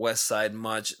go west side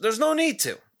much. There's no need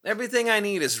to. Everything I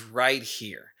need is right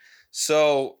here.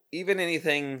 So even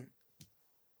anything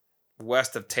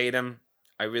west of Tatum,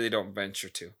 I really don't venture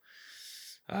to.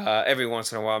 Every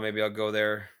once in a while, maybe I'll go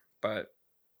there, but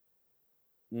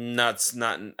not.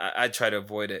 I try to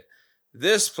avoid it.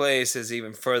 This place is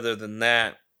even further than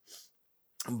that,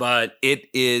 but it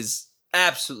is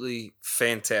absolutely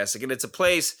fantastic, and it's a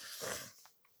place,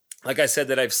 like I said,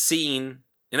 that I've seen,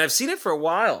 and I've seen it for a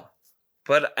while,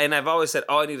 and I've always said,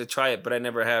 oh, I need to try it, but I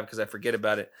never have because I forget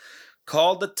about it.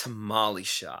 Called the Tamale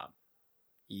Shop.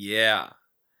 Yeah,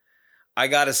 I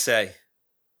gotta say,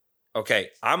 okay,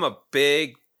 I'm a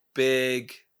big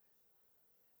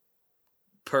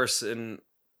person.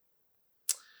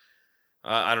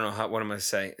 I don't know what am I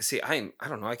saying? See, I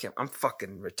don't know. I'm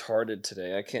fucking retarded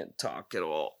today. I can't talk at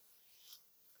all.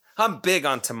 I'm big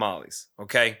on tamales,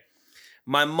 okay?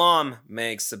 My mom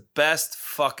makes the best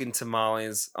fucking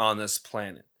tamales on this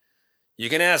planet. You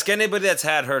can ask anybody that's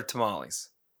had her tamales.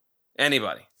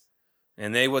 Anybody.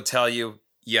 And they will tell you,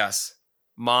 yes,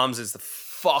 mom's is the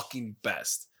fucking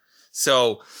best.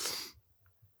 So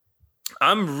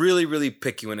I'm really, really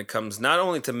picky when it comes not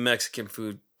only to Mexican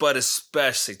food, but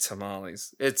especially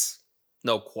tamales. It's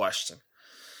no question.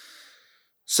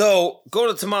 So go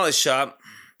to the tamale shop.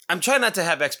 I'm trying not to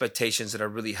have expectations that are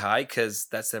really high because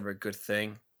that's never a good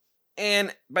thing.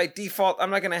 And by default,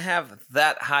 I'm not going to have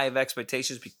that high of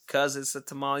expectations because it's a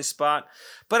tamale spot.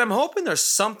 But I'm hoping there's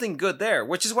something good there,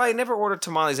 which is why I never order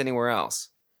tamales anywhere else.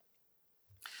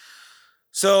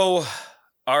 So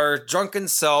our drunken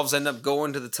selves end up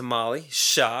going to the tamale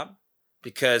shop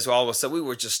because all of a sudden we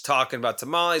were just talking about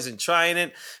tamales and trying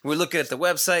it. We were looking at the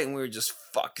website and we were just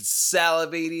fucking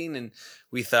salivating. And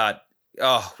we thought,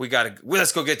 oh,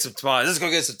 let's go get some tamales. Let's go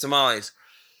get some tamales.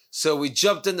 So we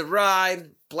jumped in the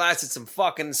ride, blasted some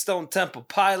fucking Stone Temple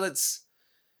Pilots.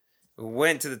 We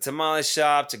went to the tamale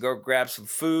shop to go grab some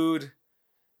food.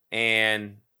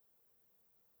 And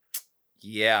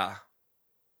yeah,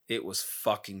 it was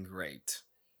fucking great.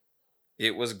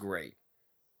 It was great.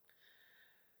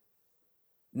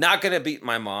 Not going to beat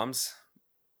my mom's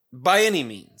by any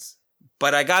means.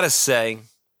 But I got to say,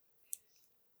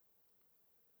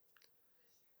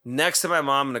 next to my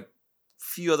mom and a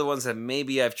few other ones that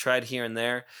maybe I've tried here and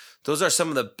there, those are some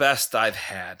of the best I've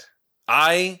had.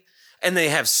 And they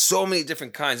have so many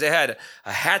different kinds. They had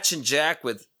a Hatch and Jack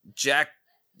with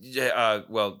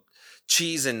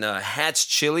cheese and Hatch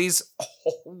chilies.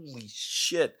 Holy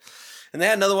shit. And they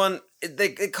had another one, they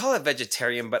call it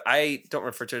vegetarian, but I don't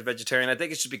refer to it as vegetarian. I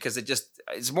think it's just because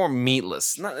it's more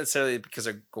meatless. Not necessarily because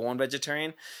they're going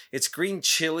vegetarian. It's green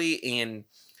chili and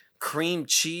cream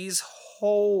cheese.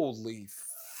 Holy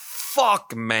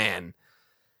fuck, man.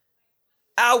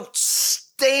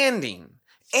 Outstanding.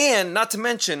 And not to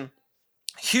mention,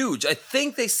 huge. I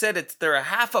think they said they're a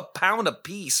half a pound a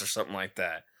piece or something like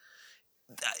that.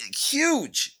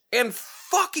 Huge. And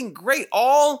fucking great.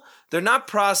 They're not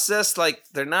processed, like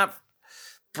they're not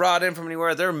brought in from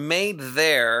anywhere. They're made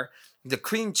there. The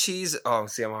cream cheese, oh,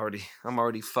 see, I'm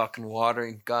already fucking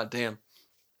watering. Goddamn.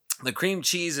 The cream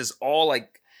cheese is all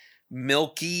like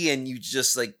milky and you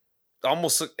just like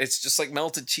almost, it's just like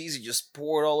melted cheese. You just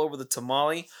pour it all over the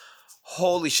tamale.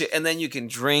 Holy shit. And then you can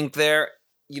drink there.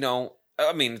 You know,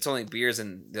 I mean, it's only beers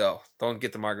and don't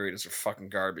get the margaritas. They're fucking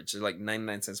garbage. They're like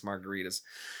 99-cent margaritas.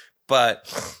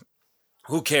 But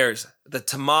who cares? The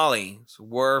tamales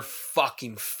were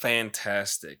fucking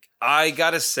fantastic. I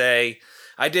gotta say,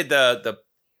 I did the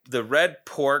red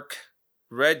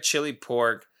chili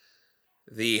pork,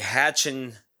 the Hatch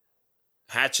and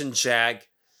Jack,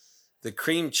 the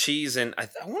cream cheese, and I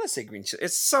want to say green cheese.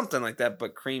 It's something like that,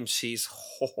 but cream cheese.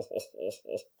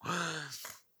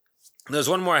 There's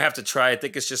one more I have to try. I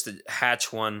think it's just a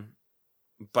Hatch one,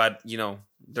 but you know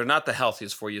they're not the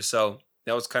healthiest for you. So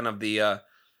that was kind of the a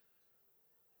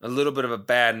little bit of a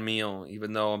bad meal,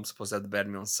 even though I'm supposed to have the bad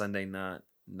meal on Sunday,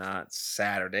 not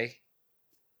Saturday.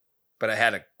 But I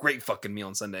had a great fucking meal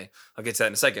on Sunday. I'll get to that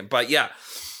in a second. But yeah,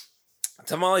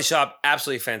 tamale shop,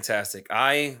 absolutely fantastic.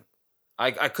 I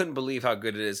couldn't believe how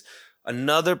good it is.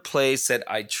 Another place that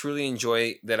I truly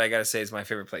enjoy that I gotta say is my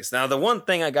favorite place. Now, the one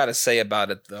thing I gotta say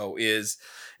about it though is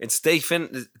it's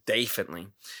definitely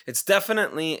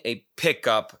a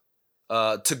pickup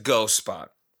to go spot.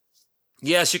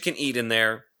 Yes, you can eat in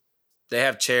there. They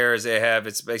have chairs.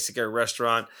 It's basically a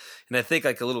restaurant, and I think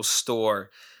like a little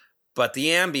store. But the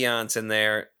ambiance in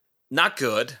there, not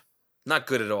good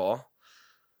at all.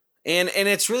 And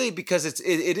it's really because it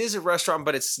is a restaurant,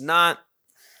 but it's not.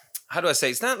 How do I say?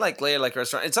 It's not like layered like a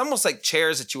restaurant. It's almost like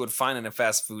chairs that you would find in a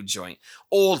fast food joint,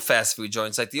 old fast food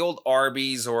joints, like the old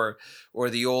Arby's or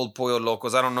the old Pollo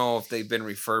Locos. I don't know if they've been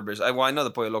refurbished. I know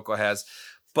the Pollo Loco has,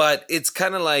 but it's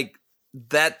kind of like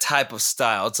that type of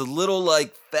style. It's a little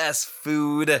like fast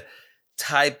food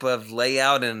type of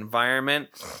layout and environment.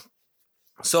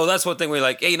 So that's one thing we're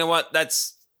like, hey, you know what?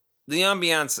 That's the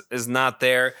ambiance is not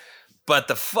there, but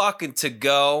the fucking to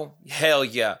go, hell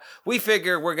yeah. We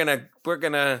figure we're gonna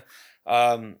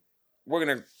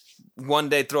one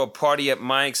day throw a party at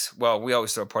Mike's. Well, we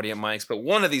always throw a party at Mike's, but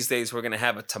one of these days we're gonna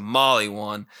have a tamale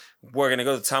one. We're gonna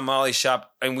go to the tamale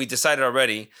shop, and we decided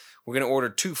already we're gonna order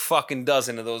 2 fucking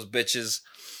dozen of those bitches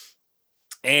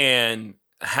and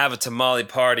have a tamale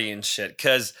party and shit,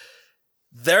 because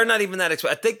they're not even that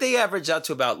expensive. I think they average out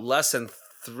to about less than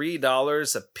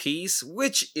 $3 a piece,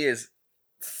 which is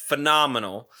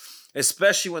phenomenal,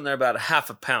 especially when they're about half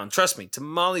a pound. Trust me,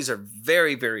 tamales are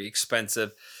very, very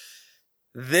expensive.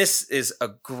 This is a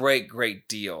great, great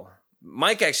deal.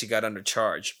 Mike actually got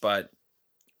undercharged, but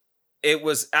it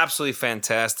was absolutely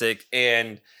fantastic,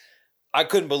 and I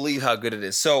couldn't believe how good it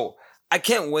is. So I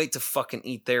can't wait to fucking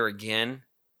eat there again,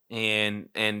 and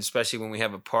especially when we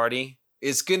have a party.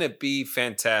 It's going to be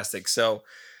fantastic. So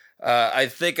I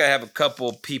think I have a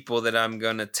couple people that I'm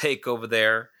going to take over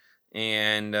there,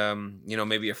 and,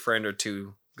 maybe a friend or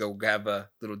two, go have a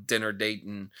little dinner date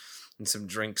and some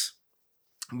drinks.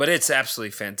 But it's absolutely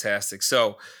fantastic.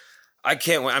 So I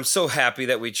can't wait. I'm so happy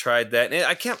that we tried that.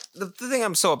 And the thing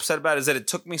I'm so upset about is that it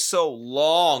took me so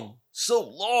long,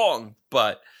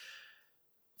 but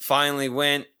finally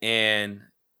went, and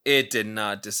it did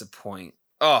not disappoint.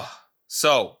 Oh,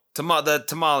 so the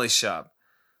tamale shop.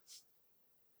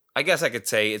 I guess I could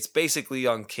say it's basically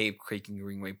on Cave Creek and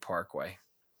Greenway Parkway,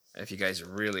 if you guys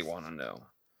really want to know.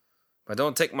 But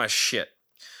don't take my shit.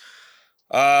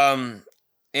 And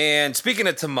speaking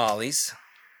of tamales,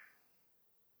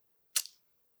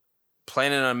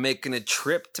 planning on making a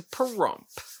trip to Pahrump.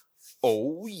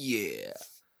 Oh yeah.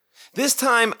 This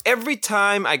time, every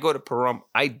time I go to Pahrump,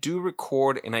 I do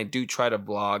record and I do try to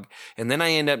vlog, and then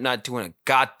I end up not doing a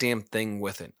goddamn thing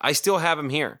with it. I still have them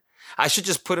here. I should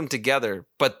just put them together,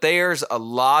 but there's a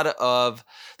lot of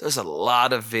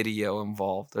video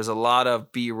involved. There's a lot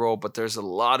of B-roll, but there's a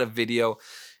lot of video,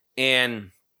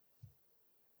 and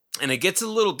it gets a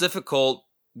little difficult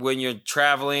when you're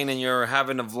traveling and you're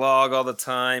having to vlog all the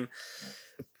time.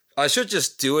 I should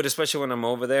just do it, especially when I'm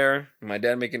over there. My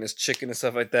dad making his chicken and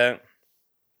stuff like that.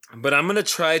 But I'm going to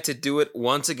try to do it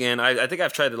once again. I think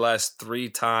I've tried the last 3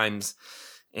 times,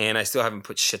 and I still haven't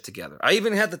put shit together. I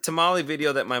even had the tamale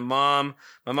video that my mom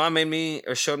made me,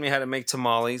 or showed me how to make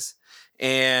tamales.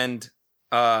 And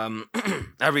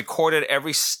I recorded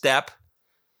every step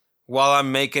while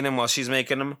I'm making them, while she's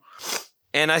making them.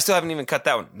 And I still haven't even cut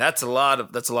that one. That's a lot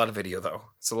of video, though.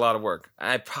 It's a lot of work.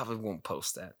 I probably won't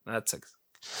post that. That's a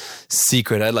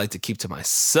secret I'd like to keep to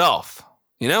myself.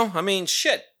 You know? I mean,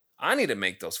 shit. I need to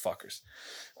make those fuckers.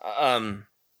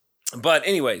 But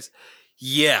anyways,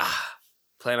 yeah.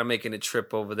 Plan on making a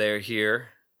trip over there here.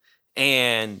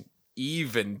 And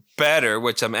even better,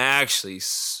 which I'm actually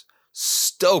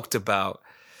stoked about,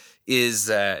 is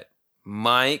that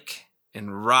Mike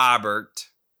and Robert,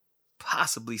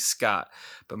 possibly Scott,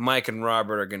 but Mike and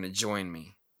Robert are going to join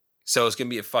me. So it's going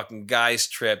to be a fucking guys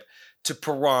trip to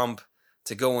Pahrump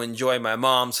to go enjoy my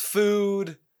mom's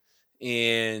food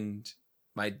and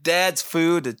my dad's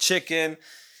food, the chicken,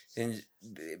 and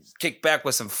kick back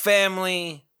with some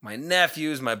family, my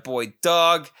nephews, my boy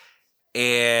Doug,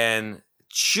 and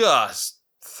just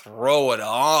throw it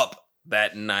up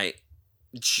that night.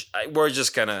 We're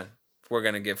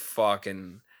gonna get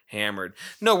fucking hammered.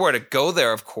 Nowhere to go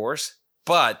there, of course,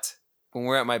 but when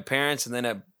we're at my parents' and then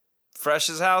at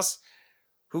Fresh's house,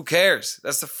 who cares?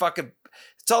 That's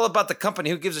it's all about the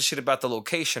company. Who gives a shit about the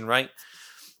location, right?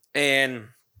 And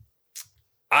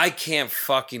I can't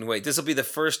fucking wait. This will be the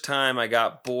first time I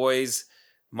got boys,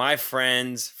 my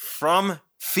friends from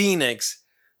Phoenix,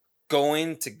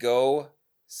 going to go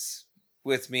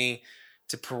with me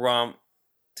to Pahrump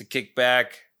to kick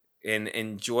back and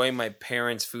enjoy my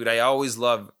parents' food. I always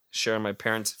love sharing my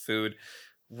parents' food,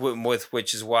 with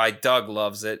which is why Doug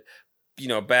loves it. You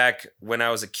know, back when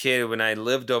I was a kid, when I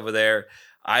lived over there,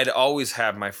 I'd always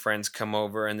have my friends come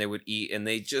over and they would eat, and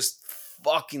they just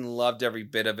fucking loved every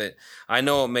bit of it. I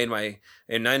know it made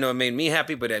me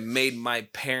happy, but it made my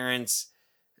parents,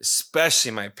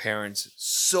 especially my parents,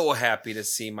 so happy to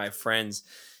see my friends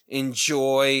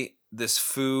enjoy this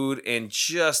food and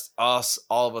just all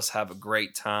of us have a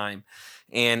great time.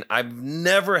 And I've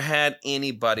never had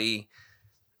anybody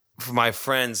from my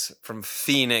friends from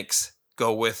Phoenix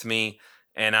go with me,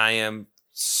 and I am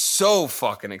so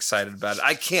fucking excited about it.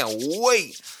 I can't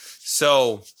wait.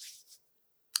 So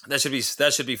that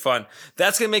should be fun.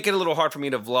 That's gonna make it a little hard for me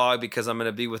to vlog because I'm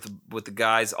gonna be with the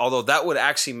guys. Although that would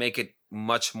actually make it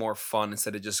much more fun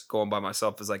instead of just going by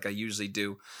myself as like I usually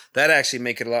do. That actually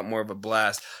make it a lot more of a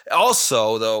blast.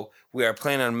 Also, though, we are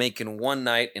planning on making one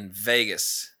night in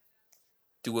Vegas,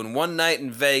 doing one night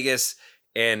in Vegas,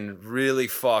 and really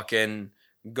fucking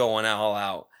going all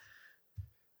out.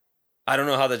 I don't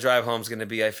know how the drive home is going to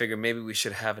be. I figure maybe we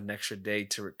should have an extra day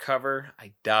to recover.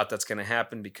 I doubt that's going to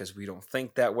happen because we don't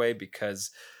think that way because,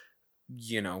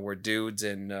 you know, we're dudes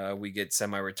and we get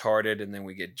semi-retarded and then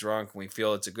we get drunk and we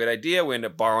feel it's a good idea. We end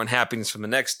up borrowing happiness from the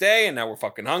next day and now we're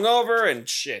fucking hungover and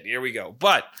shit. Here we go.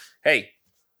 But, hey,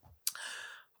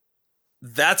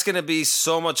 that's going to be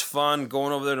so much fun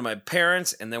going over there to my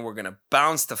parents, and then we're going to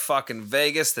bounce to fucking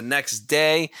Vegas the next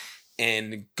day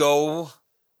and go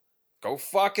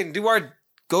fucking do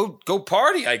go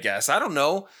party, I guess. I don't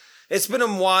know. It's been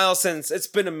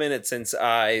a minute since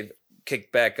I've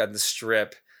kicked back on the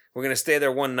strip. We're going to stay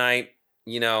there one night,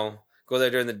 you know, go there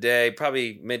during the day,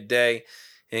 probably midday,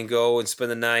 and go and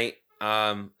spend the night.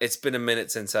 It's been a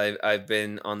minute since I've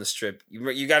been on the strip.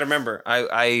 You got to remember,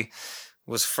 I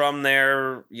was from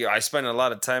there. You know, I spent a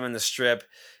lot of time in the strip,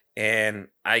 and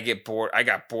I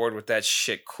got bored with that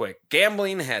shit quick.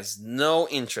 Gambling has no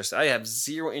interest. I have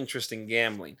zero interest in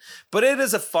gambling, but it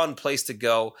is a fun place to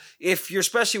go if you're,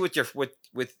 especially when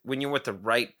you're with the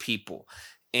right people.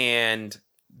 And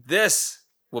this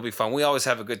will be fun. We always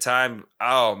have a good time.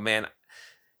 Oh man,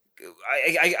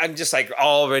 I'm just like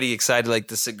already excited. Like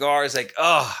the cigars, like,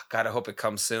 oh God, I hope it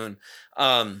comes soon.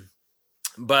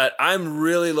 But I'm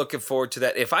really looking forward to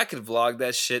that. If I could vlog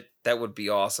that shit, that would be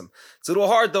awesome. It's a little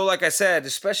hard though, like I said,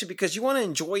 especially because you want to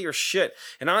enjoy your shit.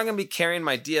 And I'm not going to be carrying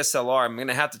my DSLR. I'm going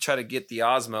to have to try to get the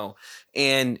Osmo.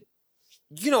 And,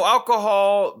 you know,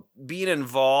 alcohol being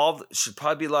involved should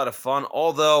probably be a lot of fun.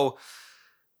 Although,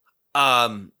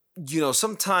 you know,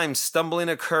 sometimes stumbling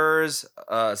occurs.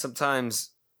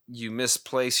 Sometimes you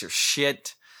misplace your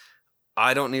shit.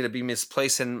 I don't need to be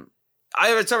misplacing.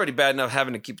 It's already bad enough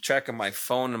having to keep track of my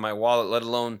phone and my wallet, let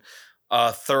alone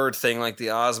a third thing like the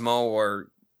Osmo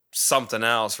or something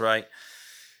else, right?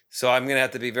 So I'm going to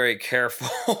have to be very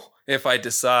careful if I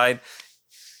decide.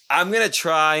 I'm going to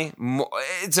try.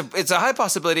 It's a high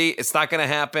possibility. It's not going to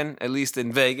happen, at least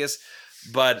in Vegas,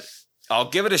 but I'll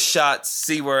give it a shot,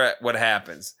 see what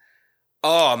happens.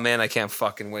 Oh, man, I can't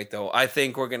fucking wait, though. I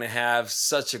think we're going to have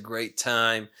such a great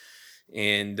time,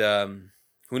 and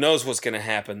who knows what's going to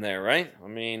happen there, right? I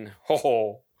mean,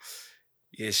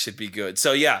 it should be good.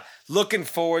 So, yeah, looking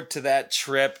forward to that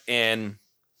trip. And,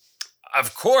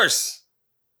 of course,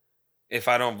 if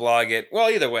I don't vlog it, well,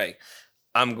 either way,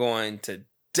 I'm going to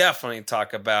definitely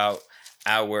talk about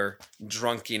our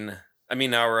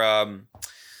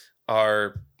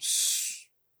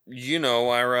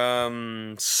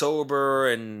sober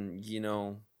and, you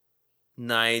know,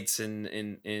 nights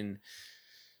and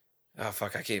oh,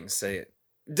 fuck, I can't even say it.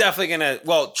 Definitely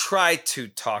gonna, try to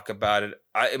talk about it.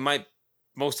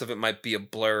 Most of it might be a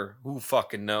blur. Who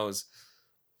fucking knows?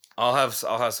 I'll have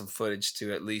some footage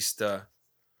to at least to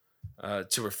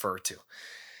refer to.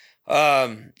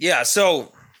 Yeah.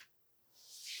 So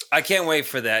I can't wait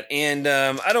for that. And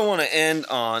I don't want to end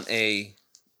on a,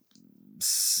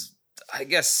 I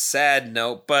guess, sad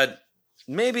note, but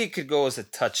maybe it could go as a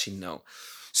touching note.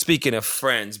 Speaking of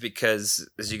friends, because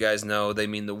as you guys know, they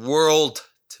mean the world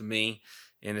to me,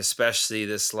 and especially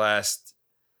this last,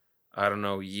 I don't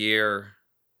know, year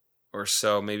or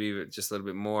so, maybe just a little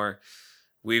bit more.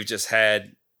 We've just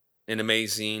had an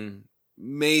amazing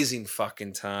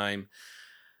fucking time.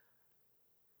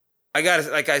 I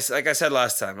got, like I said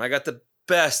last time, I got the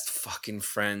best fucking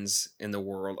friends in the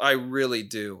world. I really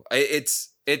do. It's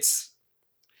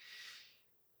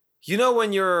you know,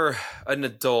 when you're an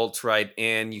adult, right,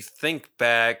 and you think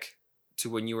back to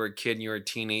when you were a kid and you were a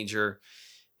teenager,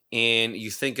 and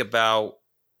you think about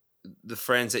the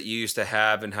friends that you used to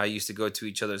have and how you used to go to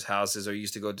each other's houses or you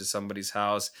used to go to somebody's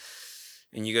house,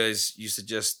 and you guys used to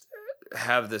just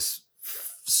have this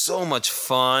so much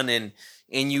fun, and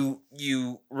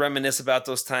you reminisce about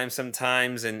those times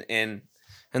sometimes, and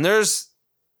there's,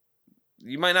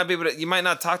 you might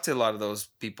not talk to a lot of those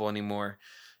people anymore.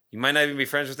 You might not even be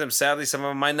friends with them. Sadly, some of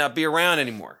them might not be around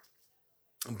anymore.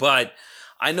 But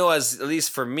I know, at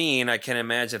least for me, and I can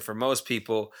imagine for most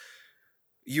people,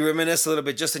 you reminisce a little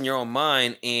bit just in your own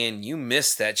mind, and you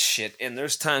miss that shit. And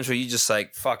there's times where you just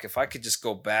like, fuck, if I could just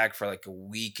go back for like a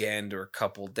weekend or a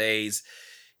couple days,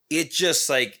 it just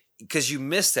like, because you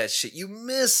miss that shit. You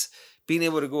miss being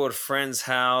able to go to a friend's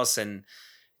house and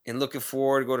looking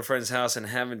forward to go to a friend's house and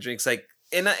having drinks. Like,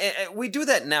 and we do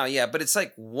that now, yeah, but it's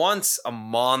like once a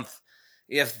month,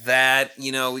 if that.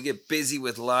 You know, we get busy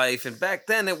with life, and back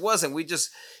then it wasn't.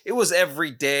 It was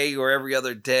every day or every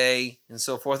other day and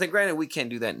so forth. And granted, we can't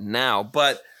do that now,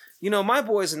 but you know, my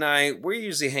boys and I, we're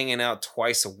usually hanging out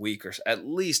twice a week, or at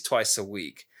least twice a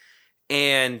week,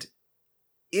 and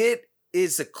it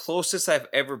is the closest I've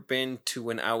ever been to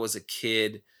when I was a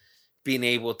kid, being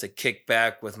able to kick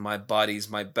back with my buddies,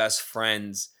 my best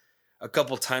friends, a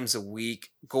couple times a week,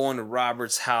 going to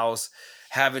Robert's house,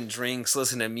 having drinks,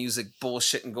 listening to music,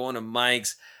 bullshit, and going to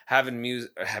Mike's, having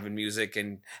music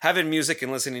and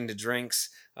listening to drinks,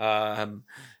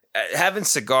 having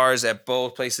cigars at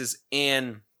both places,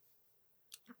 and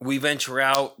we venture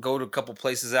out, go to a couple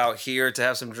places out here to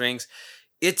have some drinks.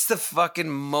 It's the fucking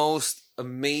most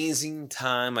amazing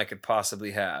time I could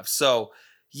possibly have. So,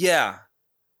 yeah.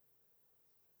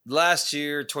 Last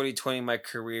year, 2020, my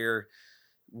career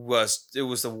was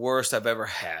the worst I've ever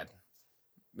had.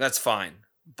 That's fine.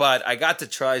 But I got to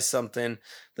try something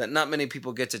that not many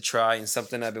people get to try, and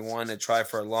something I've been wanting to try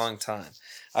for a long time.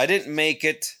 I didn't make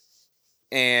it,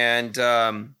 and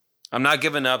I'm not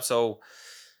giving up. So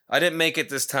I didn't make it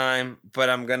this time, but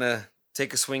I'm going to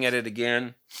take a swing at it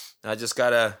again. I just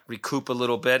got to recoup a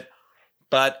little bit.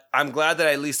 But I'm glad that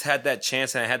I at least had that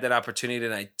chance and I had that opportunity,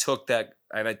 and I took that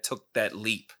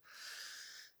leap.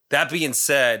 That being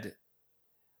said,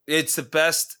 it's the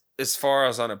best as far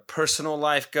as on a personal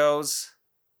life goes.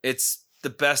 It's the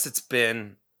best it's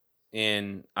been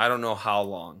in I don't know how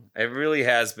long. It really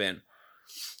has been.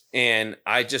 And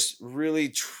I just really,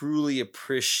 truly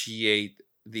appreciate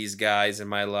these guys in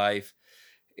my life,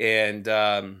 and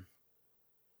the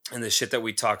shit that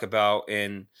we talk about,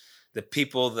 and the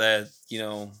people that, you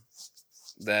know,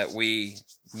 that we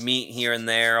meet here and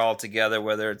there all together,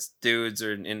 whether it's dudes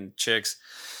or in chicks.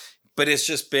 But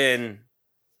it's been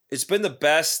the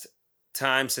best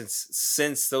time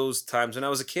since those times when I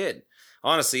was a kid.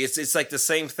 Honestly, it's like the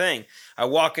same thing. I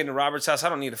walk into Robert's house. I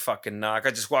don't need a fucking knock. I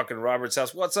just walk into Robert's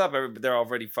house. What's up? They're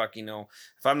already fucking, you know,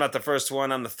 if I'm not the first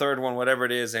one, I'm the third one, whatever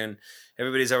it is. And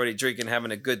everybody's already drinking,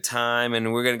 having a good time.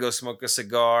 And we're going to go smoke a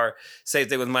cigar. Same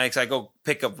thing with Mike's. I go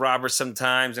pick up Robert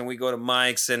sometimes, and we go to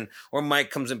Mike's, or Mike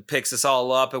comes and picks us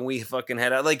all up, and we fucking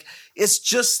head out. Like, it's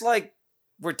just like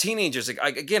we're teenagers.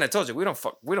 Like, again, I told you, we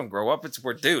don't grow up.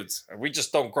 We're dudes. We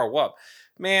just don't grow up.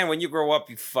 Man, when you grow up,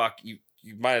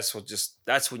 you might as well just,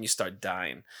 that's when you start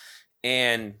dying.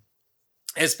 And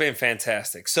it's been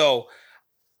fantastic. So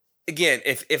again,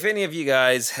 if any of you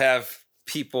guys have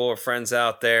people or friends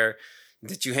out there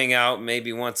that you hang out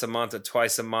maybe once a month or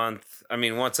twice a month,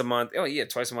 once a month,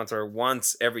 twice a month or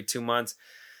once every 2 months,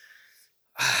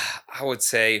 I would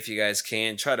say, if you guys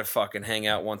can, try to fucking hang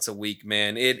out once a week,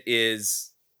 man. It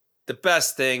is the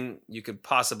best thing you could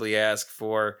possibly ask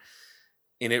for.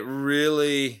 And it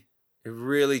really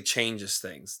changes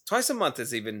things. Twice a month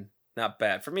is even not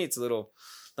bad. For me, it's a little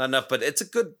not enough, but it's a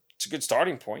good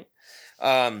starting point.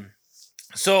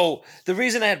 So the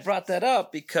reason I had brought that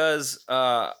up, because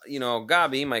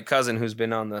Gabi, my cousin, who's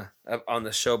been on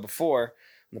the show before,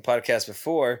 on the podcast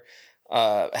before,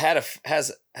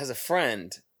 has a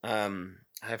friend.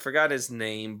 I forgot his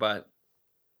name, but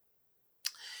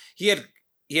he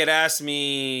had asked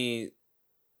me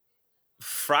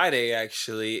Friday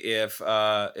actually if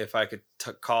I could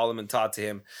call him and talk to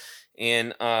him,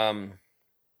 and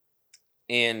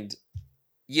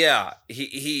yeah,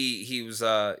 he was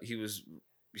I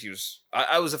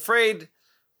was afraid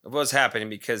of what's happening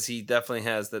because he definitely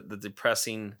has the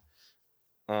depressing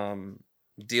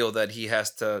deal that he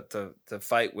has to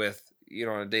fight with, you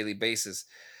know, on a daily basis.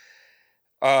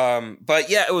 But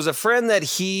yeah, it was a friend that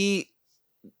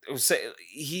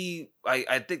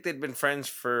I think they'd been friends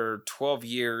for 12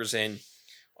 years and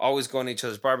always going to each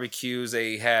other's barbecues.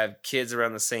 They had kids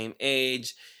around the same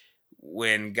age.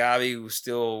 When Gabi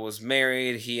still was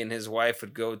married, he and his wife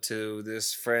would go to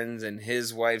this friend's and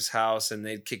his wife's house, and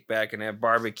they'd kick back and have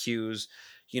barbecues,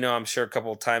 you know, I'm sure a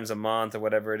couple of times a month or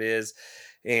whatever it is.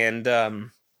 And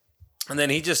then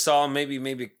he just saw him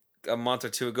maybe a month or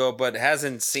two ago, but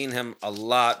hasn't seen him a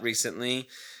lot recently.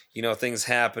 You know, things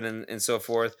happen and so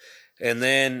forth. And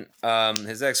then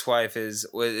his ex-wife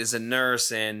is a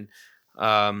nurse, and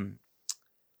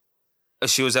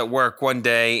she was at work one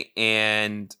day,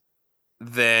 and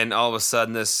then all of a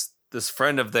sudden this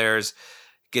friend of theirs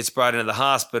gets brought into the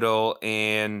hospital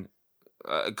and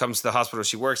comes to the hospital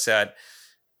she works at,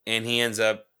 and he ends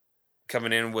up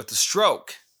coming in with a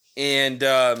stroke. And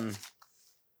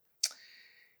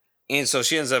so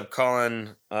she ends up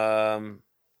calling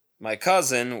my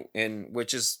cousin, and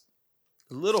which is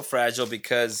a little fragile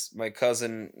because my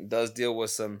cousin does deal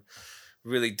with some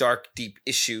really dark, deep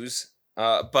issues.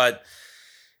 But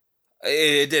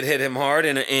it did hit him hard,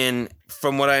 and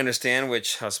from what I understand,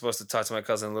 which I was supposed to talk to my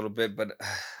cousin a little bit, but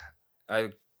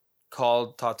I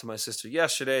talked to my sister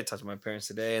yesterday, talked to my parents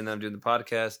today, and then I'm doing the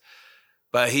podcast.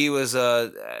 But he was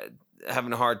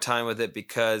having a hard time with it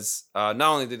because not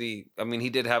only did he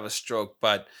did have a stroke,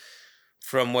 but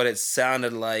from what it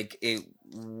sounded like,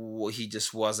 he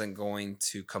just wasn't going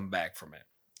to come back from it.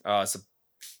 So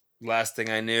last thing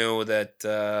I knew,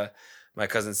 that my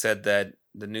cousin said that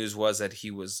the news was that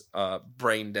he was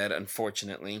brain dead,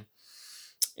 unfortunately.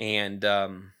 And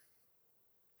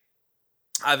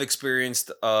I've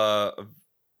experienced a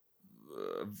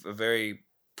very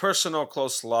personal,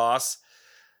 close loss.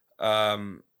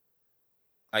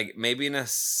 Maybe in a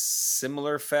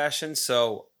similar fashion,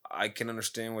 so I can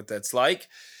understand what that's like.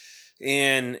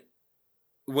 And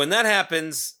when that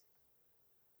happens,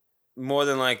 more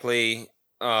than likely,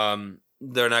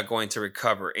 they're not going to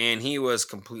recover. And he was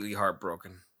completely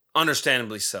heartbroken.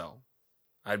 Understandably so.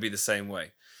 I'd be the same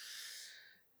way.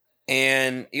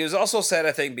 And he was also sad,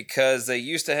 I think, because they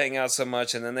used to hang out so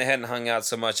much, and then they hadn't hung out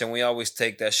so much, and we always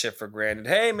take that shit for granted.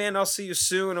 Hey, man, I'll see you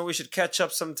soon, or we should catch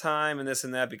up sometime, and this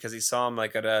and that, because he saw him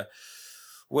like at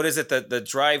the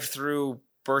drive-through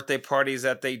birthday parties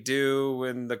that they do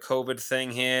when the COVID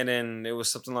thing hit, and it was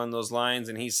something along those lines,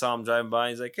 and he saw him driving by,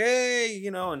 and he's like, hey,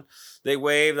 you know, and they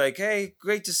waved like, hey,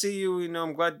 great to see you, you know,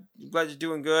 I'm glad you're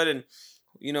doing good, and,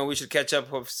 you know, we should catch up,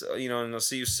 you know, and I'll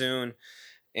see you soon.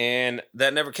 And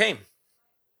that never came.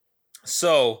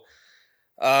 So,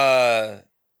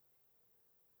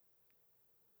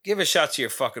 give a shout to your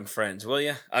fucking friends, will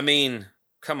you? I mean,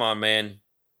 come on, man.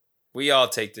 We all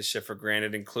take this shit for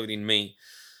granted, including me.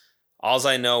 All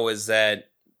I know is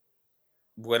that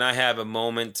when I have a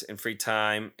moment in free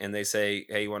time and they say,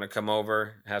 hey, you want to come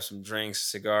over, have some drinks,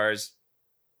 cigars,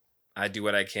 I do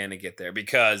what I can to get there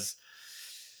because,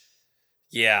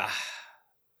 yeah,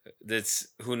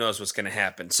 who knows what's going to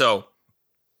happen. So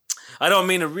I don't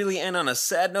mean to really end on a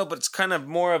sad note, but it's kind of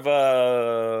more of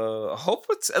a hope.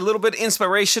 It's a little bit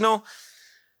inspirational.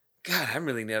 God, I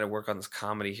really need to work on this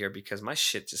comedy here because my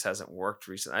shit just hasn't worked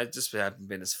recently. I just haven't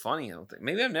been as funny, I don't think.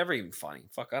 Maybe I'm never even funny.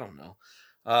 Fuck, I don't know.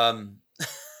 I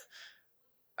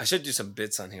should do some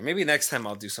bits on here. Maybe next time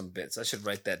I'll do some bits. I should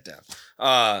write that down.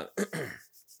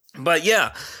 But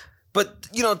yeah. But,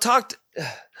 you know,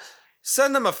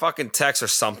 send them a fucking text or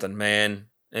something, man.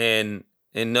 And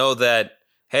know that,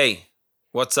 hey,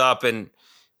 what's up? And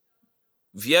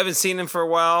if you haven't seen him for a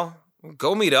while,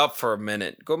 go meet up for a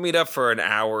minute. Go meet up for an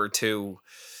hour or two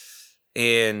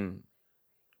and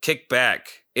kick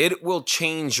back. It will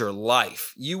change your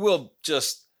life. You will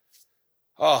just,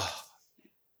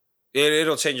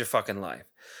 it'll change your fucking life.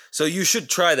 So you should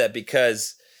try that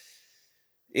because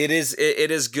it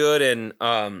is good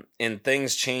and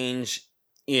things change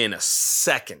in a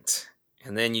second.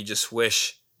 And then you just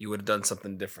wish you would have done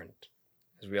something different,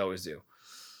 as we always do.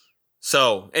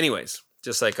 So, anyways,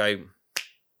 just like I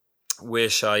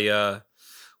wish I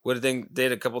would have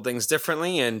did a couple things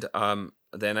differently, and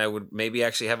then I would maybe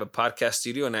actually have a podcast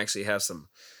studio and actually have some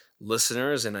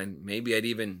listeners, and I'd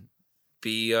even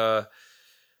be I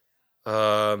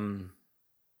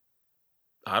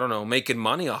don't know, making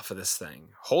money off of this thing.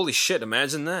 Holy shit,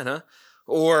 imagine that, huh?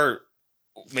 Or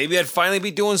maybe I'd finally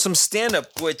be doing some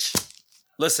stand-up, which,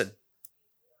 listen,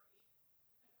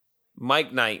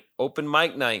 mic night, open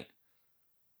mic night.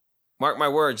 Mark my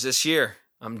words, this year,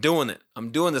 I'm doing it.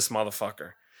 I'm doing this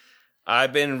motherfucker.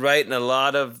 I've been writing a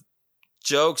lot of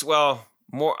jokes. Well,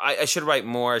 more. I should write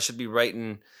more. I should be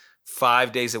writing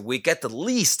 5 days a week at the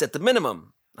least, at the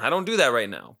minimum. I don't do that right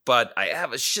now, but I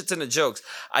have a shit ton of jokes.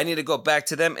 I need to go back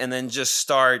to them and then just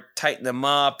start tightening them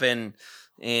up and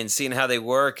seeing how they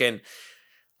work. And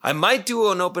I might do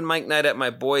an open mic night at my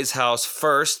boy's house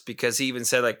first, because he even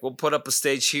said, like, we'll put up a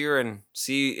stage here and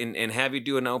see and have you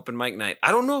do an open mic night.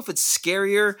 I don't know if it's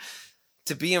scarier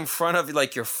to be in front of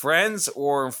like your friends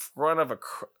or in front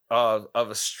of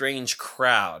a strange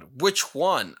crowd. Which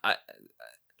one? I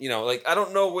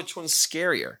don't know which one's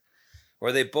scarier. Or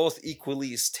are they both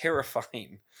equally as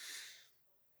terrifying?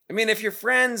 I mean, if your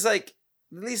friends, like,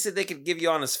 at least if they could give you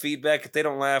honest feedback. If they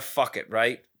don't laugh, fuck it,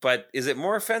 right? But is it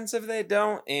more offensive if they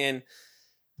don't? And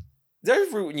they're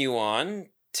rooting you on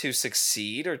to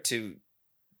succeed or to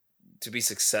be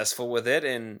successful with it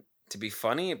and to be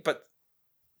funny. But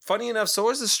funny enough, so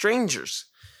is the strangers.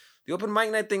 The open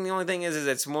mic night thing, the only thing is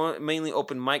it's mainly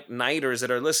open mic nighters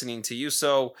that are listening to you.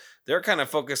 So they're kind of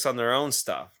focused on their own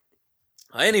stuff.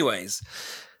 Anyways,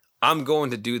 I'm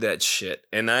going to do that shit.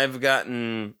 And I've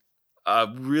gotten a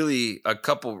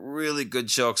couple really good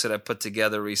jokes that I put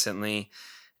together recently.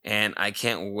 And I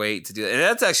can't wait to do that. And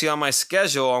that's actually on my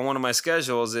schedule. On one of my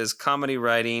schedules is comedy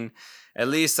writing, at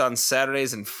least on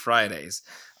Saturdays and Fridays.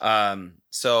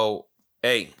 So,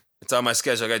 hey, it's on my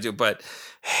schedule. I got to do it. But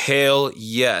hell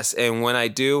yes. And when I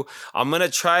do, I'm going to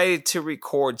try to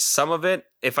record some of it.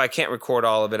 If I can't record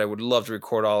all of it, I would love to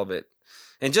record all of it.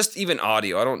 And just even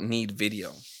audio. I don't need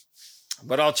video.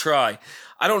 But I'll try.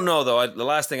 I don't know, though. The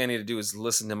last thing I need to do is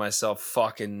listen to myself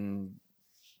fucking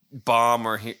bomb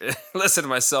or listen to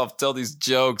myself tell these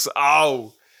jokes.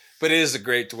 Oh, but it is a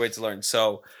great way to learn.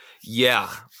 So, yeah.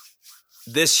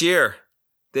 This year,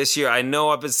 I know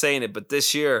I've been saying it, but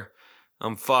this year,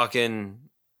 I'm taking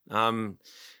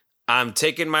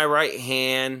my right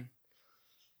hand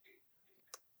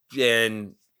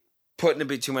and putting it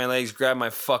between my legs, grabbing my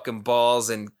fucking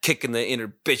balls and kicking the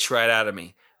inner bitch right out of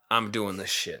me. I'm doing this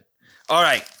shit. All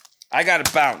right. I got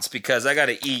to bounce because I got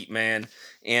to eat, man.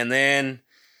 And then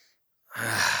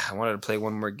I wanted to play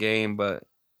one more game, but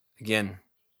again,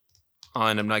 I'll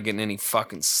end up not getting any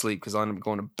fucking sleep because I'll end up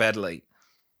going to bed late.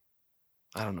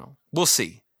 I don't know. We'll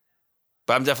see.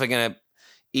 But I'm definitely going to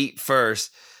eat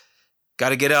first. Got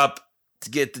to get up to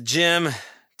hit the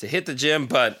gym,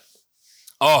 but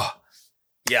oh,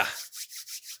 yeah.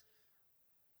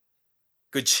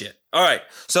 Good shit. All right.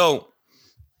 So,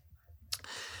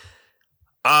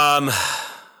 I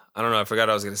don't know. I forgot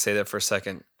I was going to say that for a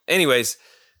second. Anyways,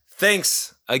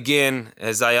 thanks again.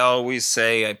 As I always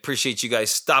say, I appreciate you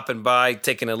guys stopping by,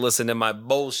 taking a listen to my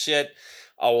bullshit.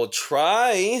 I will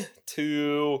try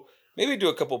to maybe do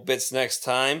a couple bits next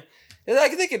time. I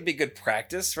think it'd be good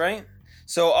practice, right?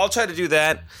 So I'll try to do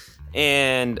that.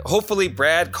 And hopefully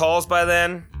Brad calls by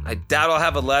then. I doubt I'll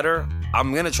have a letter.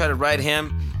 I'm going to try to write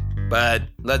him. But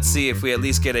let's see if we at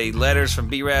least get a letters from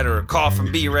B-Rad or a call from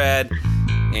B-Rad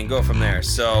and go from there.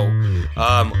 So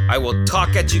I will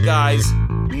talk at you guys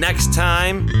next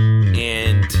time.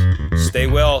 And stay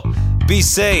well. Be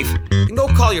safe. And go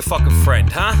call your fucking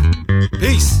friend, huh?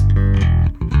 Peace.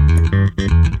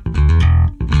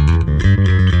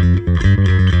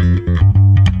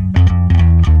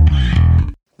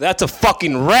 That's a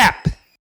fucking wrap.